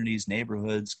and communities,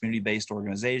 neighborhoods, community-based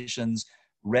organizations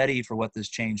ready for what this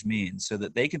change means, so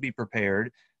that they can be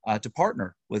prepared to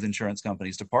partner with insurance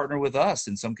companies, to partner with us.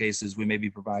 In some cases, we may be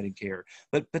providing care,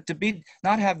 but to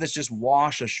not have this just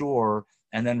wash ashore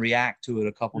and then react to it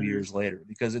a couple years later,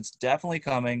 because it's definitely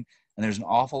coming. And there's an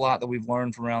awful lot that we've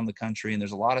learned from around the country, and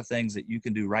there's a lot of things that you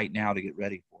can do right now to get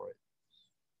ready for it.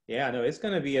 Yeah, no, it's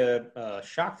going to be a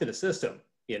shock to the system,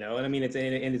 and I mean, it's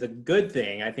a good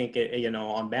thing, I think,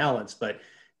 on balance, but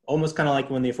almost kind of like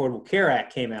when the Affordable Care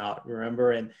Act came out,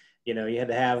 remember? And, you had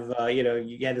to have,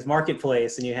 you had this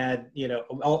marketplace, and you had,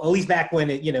 at least back when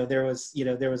there was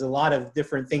a lot of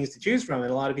different things to choose from,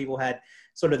 and a lot of people had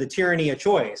sort of the tyranny of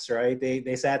choice, right?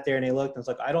 They sat there and they looked and it's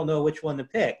like, I don't know which one to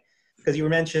pick. Because you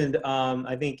mentioned,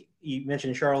 I think you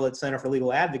mentioned Charlotte Center for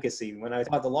Legal Advocacy. When I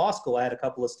taught the law school, I had a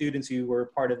couple of students who were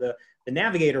part of the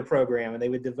Navigator program, and they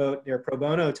would devote their pro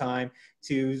bono time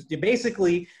to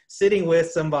basically sitting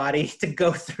with somebody to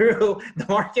go through the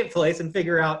marketplace and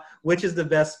figure out which is the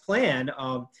best plan.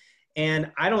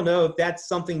 And I don't know if that's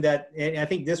something that, and I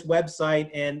think this website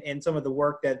and some of the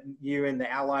work that you and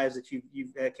the allies that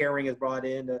you've Caring has brought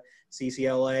in, the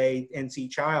CCLA, NC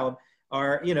Child,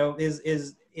 are,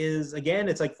 is again,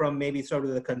 it's like from maybe sort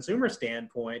of the consumer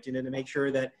standpoint, to make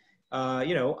sure that,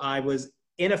 I was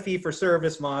in a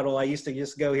fee-for-service model. I used to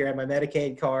just go here, have my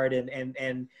Medicaid card,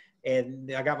 and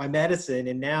I got my medicine,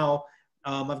 and now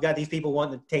I've got these people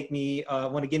wanting to take me,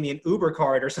 want to give me an Uber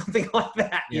card or something like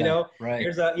that. Right.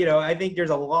 There's I think there's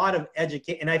a lot of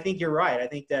education, and I think you're right. I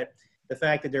think that the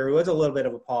fact that there was a little bit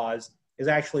of a pause is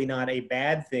actually not a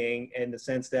bad thing, in the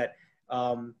sense that,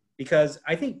 because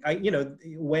I think,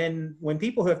 when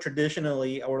people who have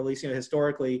traditionally, or at least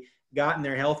historically, gotten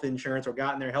their health insurance or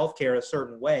gotten their health care a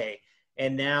certain way,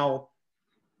 and now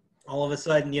all of a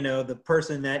sudden, the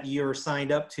person that you're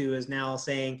signed up to is now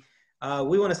saying,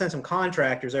 we want to send some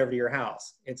contractors over to your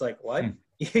house. It's like, what?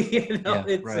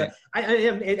 It's right.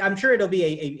 I'm sure it'll be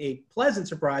a pleasant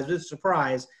surprise, but it's a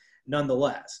surprise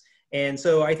nonetheless. And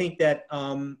so I think that,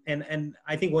 and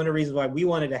I think one of the reasons why we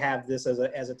wanted to have this as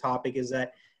a topic is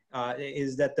that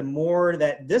the more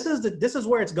that this is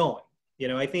where it's going.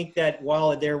 I think that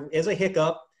while there is a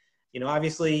hiccup,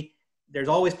 obviously there's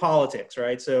always politics,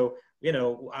 right? So,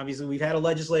 obviously we've had a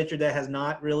legislature that has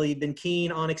not really been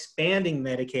keen on expanding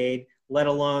Medicaid, let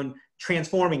alone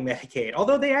transforming Medicaid.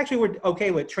 Although they actually were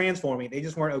okay with transforming, they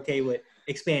just weren't okay with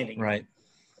expanding. Right.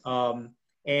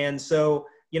 And so,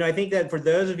 I think that for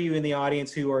those of you in the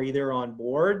audience who are either on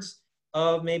boards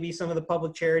of maybe some of the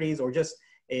public charities, or just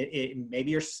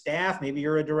maybe your staff, maybe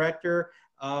you're a director,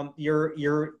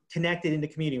 you're connected in the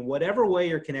community. Whatever way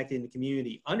you're connected in the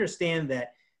community, understand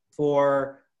that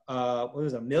for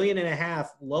 1.5 million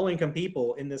low-income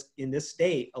people in this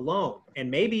state alone, and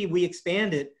maybe we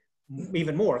expand it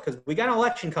even more, because we got an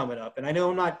election coming up, and I know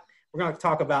we're going to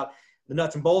talk about the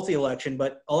nuts and bolts of the election,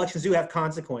 but elections do have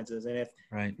consequences, and if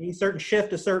these certain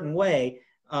shift a certain way,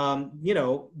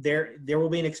 there will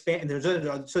be an expansion.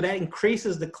 So that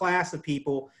increases the class of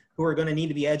people who are going to need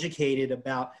to be educated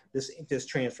about this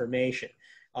transformation.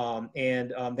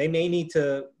 They may need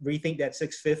to rethink that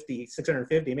 650. If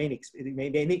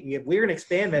we're going to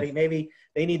expand that, maybe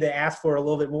they need to ask for a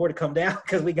little bit more to come down,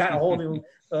 because we got a whole new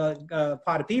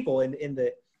pot of people in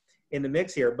the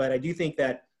mix here. But I do think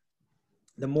that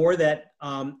the more that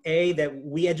that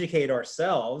we educate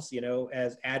ourselves,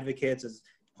 as advocates, as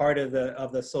part of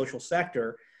the social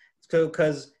sector,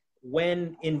 because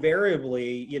when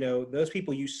invariably, those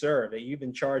people you serve, that you've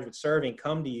been charged with serving,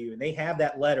 come to you and they have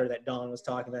that letter that Don was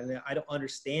talking about, and I don't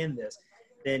understand this,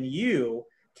 then you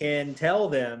can tell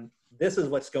them this is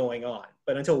what's going on.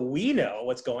 But until we know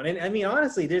what's going on, and I mean,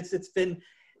 honestly, it's been,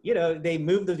 they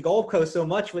moved the goalpost so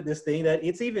much with this thing that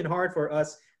it's even hard for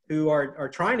us who are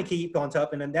trying to keep on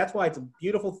top. And then that's why it's a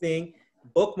beautiful thing.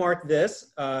 Bookmark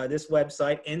this, this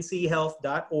website,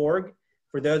 nchealth.org,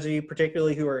 for those of you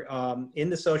particularly who are in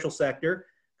the social sector,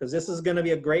 because this is going to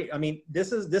be a great, I mean,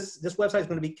 this website is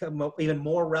going to become even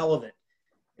more relevant.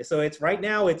 So it's right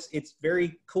now, it's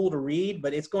very cool to read,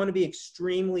 but it's going to be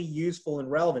extremely useful and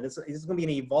relevant. It's going to be an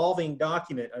evolving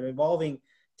document, an evolving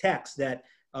text that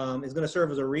is going to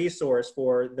serve as a resource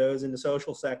for those in the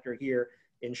social sector here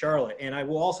in Charlotte. And I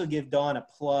will also give Dawn a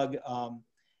plug.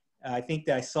 I think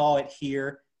that I saw it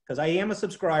here because I am a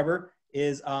subscriber,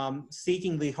 is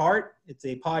Seeking the Heart. It's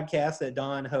a podcast that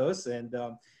Dawn hosts, and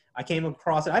I came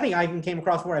across it. I think I even came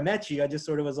across where I met you. I just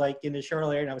sort of was like in the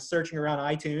Charlotte area, and I was searching around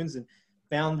iTunes and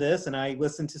found this, and I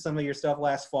listened to some of your stuff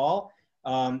last fall.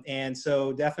 And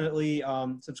so definitely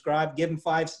subscribe, give them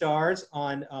 5 stars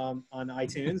on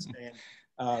iTunes.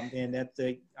 And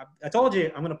that I told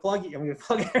you, I'm going to plug you. I'm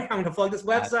going to plug this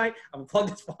website. I'm going to plug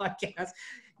this podcast.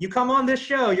 You come on this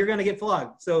show, you're going to get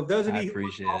plugged. So those of you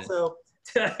who also,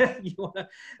 you want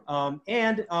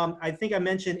to, I think I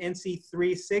mentioned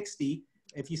NC360.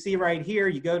 If you see right here,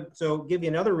 you go, so give you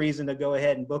another reason to go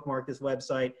ahead and bookmark this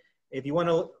website. If you want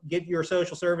to get your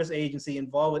social service agency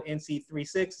involved with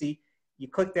NC360, you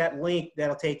click that link,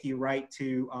 that'll take you right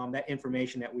to that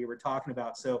information that we were talking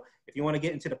about. So if you want to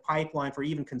get into the pipeline for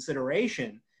even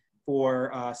consideration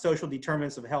for social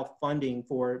determinants of health funding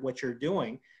for what you're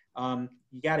doing,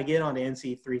 you got to get on to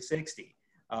NC360.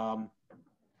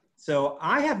 So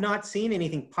I have not seen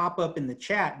anything pop up in the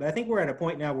chat, but I think we're at a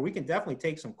point now where we can definitely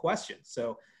take some questions.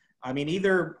 So, I mean,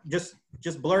 either just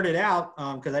blurt it out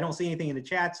because I don't see anything in the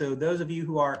chat. So those of you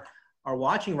who are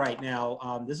watching right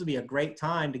now, this would be a great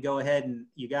time to go ahead, and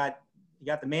you got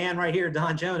the man right here,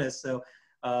 Don Jonas. So,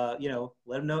 you know,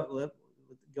 let him know,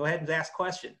 go ahead and ask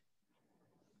question.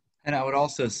 And I would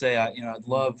also say, I'd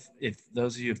love if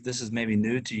those of you, if this is maybe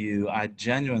new to you, I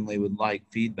genuinely would like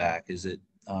feedback.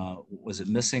 Was it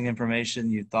missing information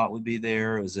you thought would be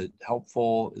there? Is it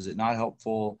helpful? Is it not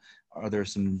helpful? Are there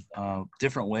some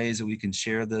different ways that we can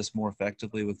share this more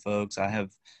effectively with folks? I have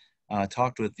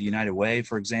talked with the United Way,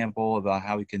 for example, about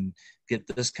how we can get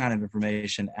this kind of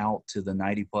information out to the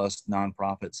 90+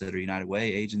 nonprofits that are United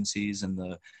Way agencies in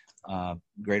the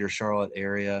greater Charlotte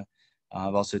area.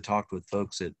 I've also talked with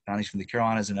folks at Foundation for the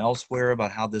Carolinas and elsewhere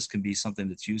about how this can be something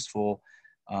that's useful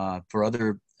for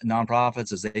other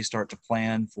nonprofits as they start to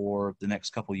plan for the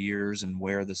next couple of years and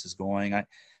where this is going.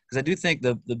 Because I do think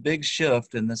the big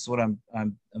shift, and this is what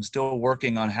I'm still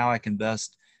working on how I can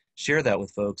best share that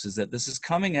with folks, is that this is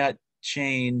coming at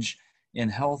change in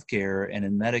healthcare and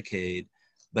in Medicaid.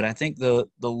 But I think the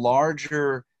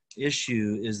larger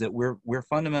issue is that we're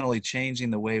fundamentally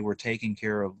changing the way we're taking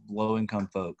care of low-income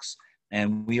folks.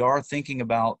 And we are thinking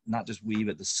about, not just we,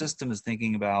 but the system is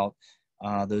thinking about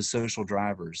those social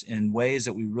drivers in ways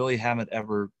that we really haven't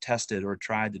ever tested or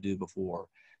tried to do before.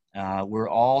 We're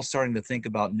all starting to think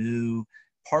about new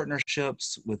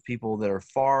partnerships with people that are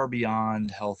far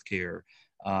beyond healthcare,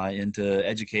 into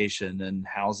education and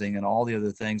housing and all the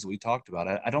other things that we talked about.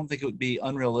 I don't think it would be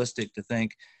unrealistic to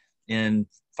think in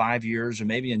 5 years or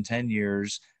maybe in 10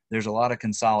 years, there's a lot of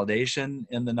consolidation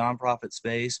in the nonprofit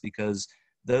space, because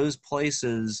those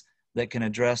places that can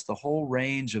address the whole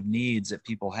range of needs that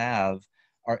people have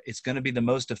it's going to be the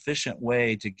most efficient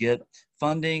way to get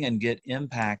funding and get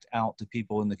impact out to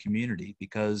people in the community.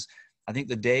 Because I think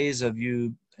the days of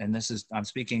you, and this is, I'm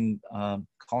speaking,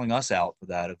 calling us out for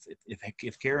that.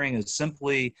 If caring is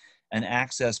simply an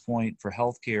access point for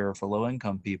healthcare for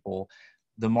low-income people,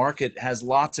 the market has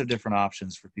lots of different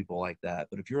options for people like that.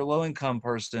 But if you're a low-income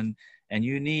person and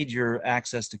you need your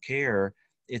access to care,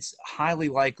 it's highly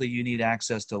likely you need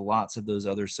access to lots of those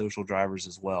other social drivers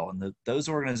as well. And those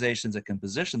organizations that can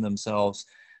position themselves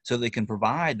so they can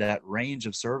provide that range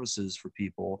of services for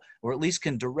people, or at least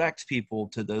can direct people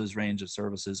to those range of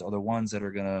services, are the ones that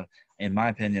are going to, in my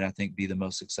opinion, I think, be the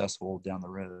most successful down the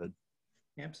road.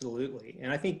 Absolutely.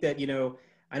 And I think that, I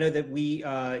know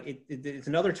that it's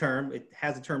another term, it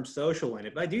has the term social in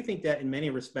it, but I do think that in many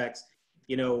respects,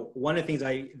 one of the things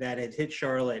that had hit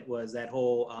Charlotte was that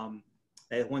whole,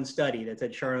 that one study that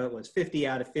said Charlotte was 50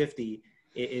 out of 50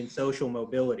 in social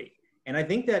mobility. And I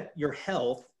think that your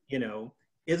health,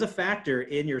 is a factor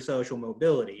in your social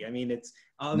mobility. I mean, it's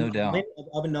no doubt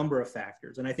of a number of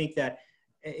factors. And I think that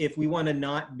if we want to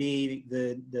not be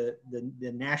the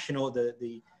national,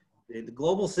 the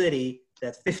global city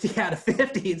that's 50 out of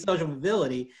 50 in social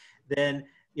mobility, then,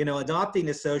 adopting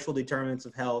the social determinants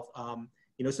of health,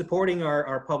 supporting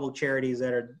our public charities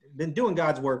that are been doing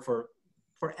God's work for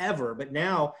forever. But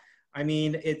now, I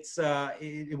mean, it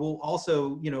will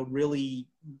also, really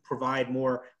provide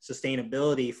more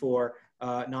sustainability for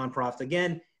nonprofits.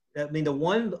 Again, I mean,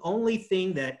 the only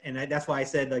thing that, and that's why I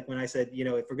said, like when I said, you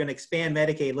know, if we're going to expand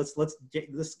Medicaid,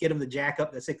 let's get them to jack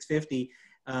up the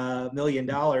 $650 million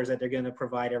that they're going to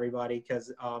provide everybody,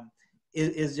 because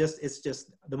it's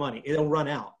just the money. It'll run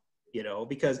out, you know,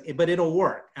 but it'll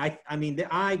work. I mean,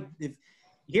 if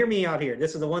hear me out here,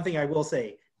 this is the one thing I will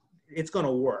say, it's going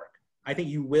to work. I think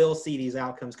you will see these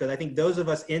outcomes, because I think those of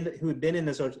us who have been in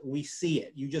this, we see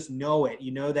it. You just know it.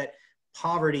 You know that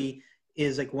poverty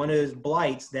is like one of those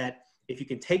blights that if you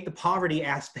can take the poverty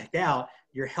aspect out,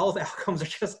 your health outcomes are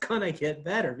just going to get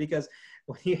better, because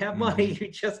when you have money, you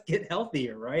just get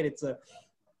healthier, right?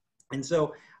 And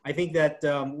so I think that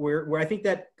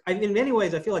in many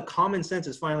ways, I feel like common sense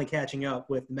is finally catching up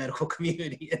with the medical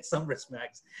community in some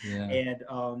respects. Yeah.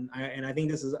 And I think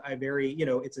this is a very, you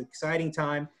know, it's an exciting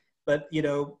time. But, you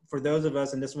know, for those of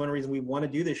us, and this is one reason we want to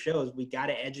do this show, is we got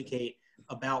to educate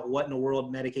about what in the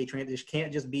world Medicaid transition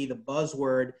can't just be the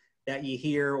buzzword that you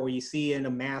hear or you see in a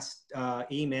mass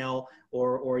email,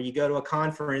 or you go to a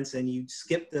conference and you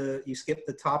skip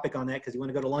the topic on that because you want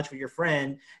to go to lunch with your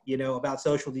friend, you know, about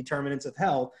social determinants of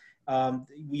health.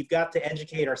 We've got to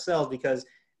educate ourselves, because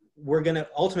we're going to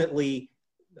ultimately,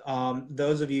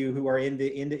 those of you who are in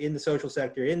the social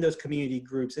sector, in those community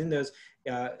groups, in those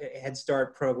Head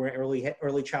Start program,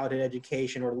 early childhood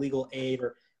education, or legal aid,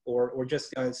 or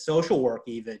just social work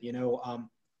even, you know,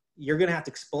 you're going to have to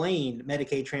explain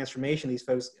Medicaid transformation to these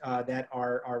folks that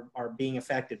are being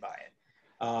affected by it.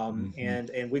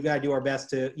 And we've got to do our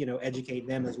best to, you know, educate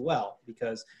them as well,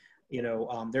 because, you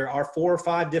know, there are 4 or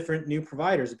 5 different new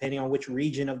providers, depending on which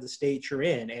region of the state you're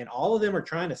in, and all of them are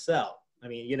trying to sell. I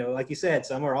mean, you know, like you said,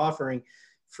 some are offering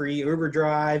free Uber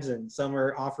drives and some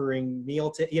are offering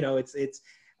you know,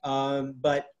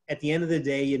 but at the end of the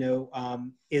day, you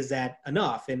know, is that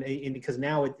enough? And because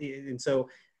now it is a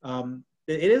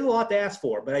lot to ask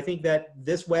for, but I think that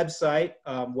this website,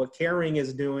 what Caring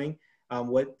is doing,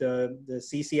 what the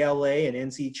CCLA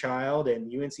and NC Child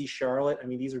and UNC Charlotte, I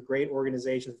mean, these are great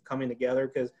organizations coming together,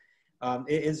 because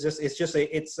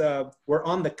we're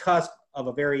on the cusp of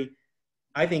a very,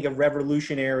 I think, a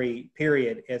revolutionary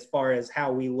period as far as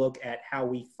how we look at how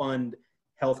we fund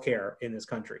healthcare in this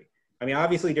country. I mean,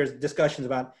 obviously there's discussions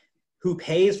about who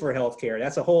pays for healthcare.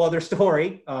 That's a whole other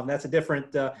story. That's a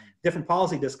different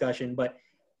policy discussion, but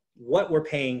what we're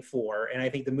paying for, and I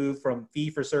think the move from fee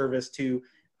for service to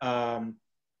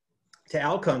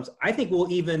outcomes, I think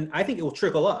it will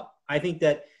trickle up. I think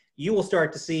that you will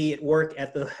start to see it work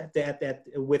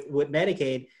with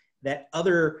Medicaid, that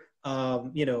other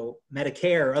you know,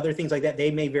 Medicare, other things like that,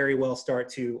 they may very well start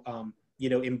to, you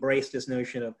know, embrace this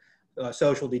notion of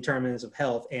social determinants of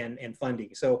health and funding.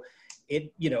 So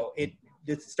it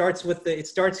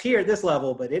starts here at this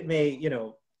level, but it may, you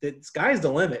know, the sky's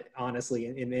the limit, honestly,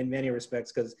 in many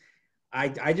respects, because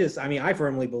I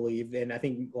firmly believe, and I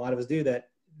think a lot of us do, that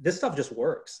this stuff just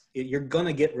works. You're going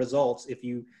to get results if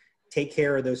you take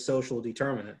care of those social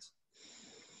determinants.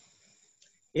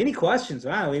 Any questions?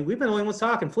 Wow, I mean, we've been the only ones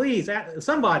talking. Please,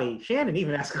 somebody, Shannon,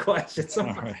 even ask a question.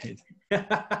 Somebody. All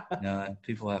right. No,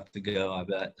 people have to go. I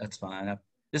bet. That's fine.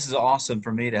 This is awesome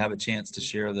for me to have a chance to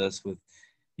share this with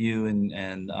you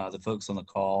and the folks on the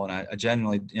call. And I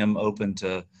genuinely am open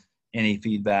to any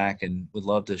feedback and would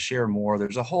love to share more.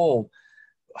 There's a whole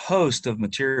host of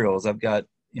materials. I've got,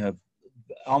 you know,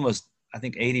 almost, I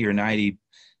think, 80 or 90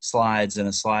 slides in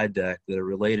a slide deck that are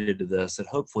related to this, that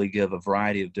hopefully give a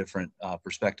variety of different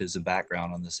perspectives and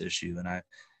background on this issue. And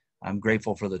I'm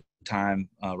grateful for the time,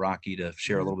 Rocky, to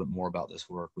share a little bit more about this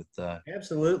work with.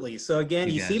 Absolutely. So again,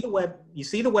 you see the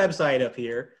website up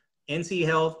here,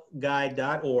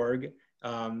 nchealthguide.org.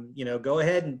 You know, go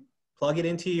ahead and plug it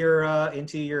into your, I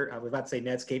was about to say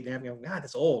Netscape. God,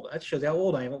 that's old. That shows how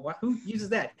old I am. Who uses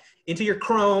that? Into your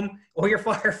Chrome or your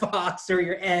Firefox or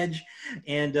your Edge,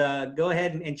 and go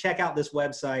ahead and check out this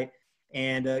website.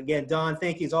 And again, Don,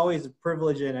 thank you. It's always a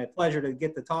privilege and a pleasure to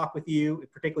get to talk with you,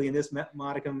 particularly in this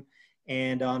modicum.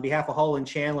 And on behalf of Hull and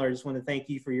Chandler, I just want to thank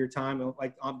you for your time.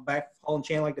 Like on behalf of Hull and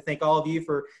Chandler, I'd like to thank all of you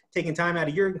for taking time out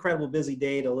of your incredible busy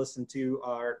day to listen to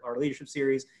our leadership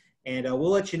series. And we'll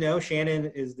let you know.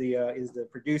 Shannon is the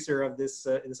producer of this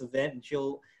event, and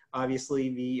she'll obviously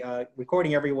be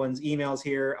recording everyone's emails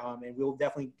here. And we'll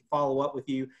definitely follow up with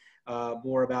you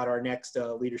more about our next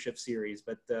leadership series.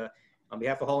 But on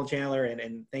behalf of Hull and Chandler,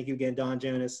 and thank you again, Don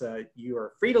Jonas. You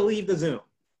are free to leave the Zoom.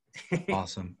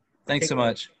 Awesome. Thanks so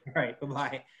much. All right.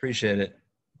 Bye-bye. Appreciate it.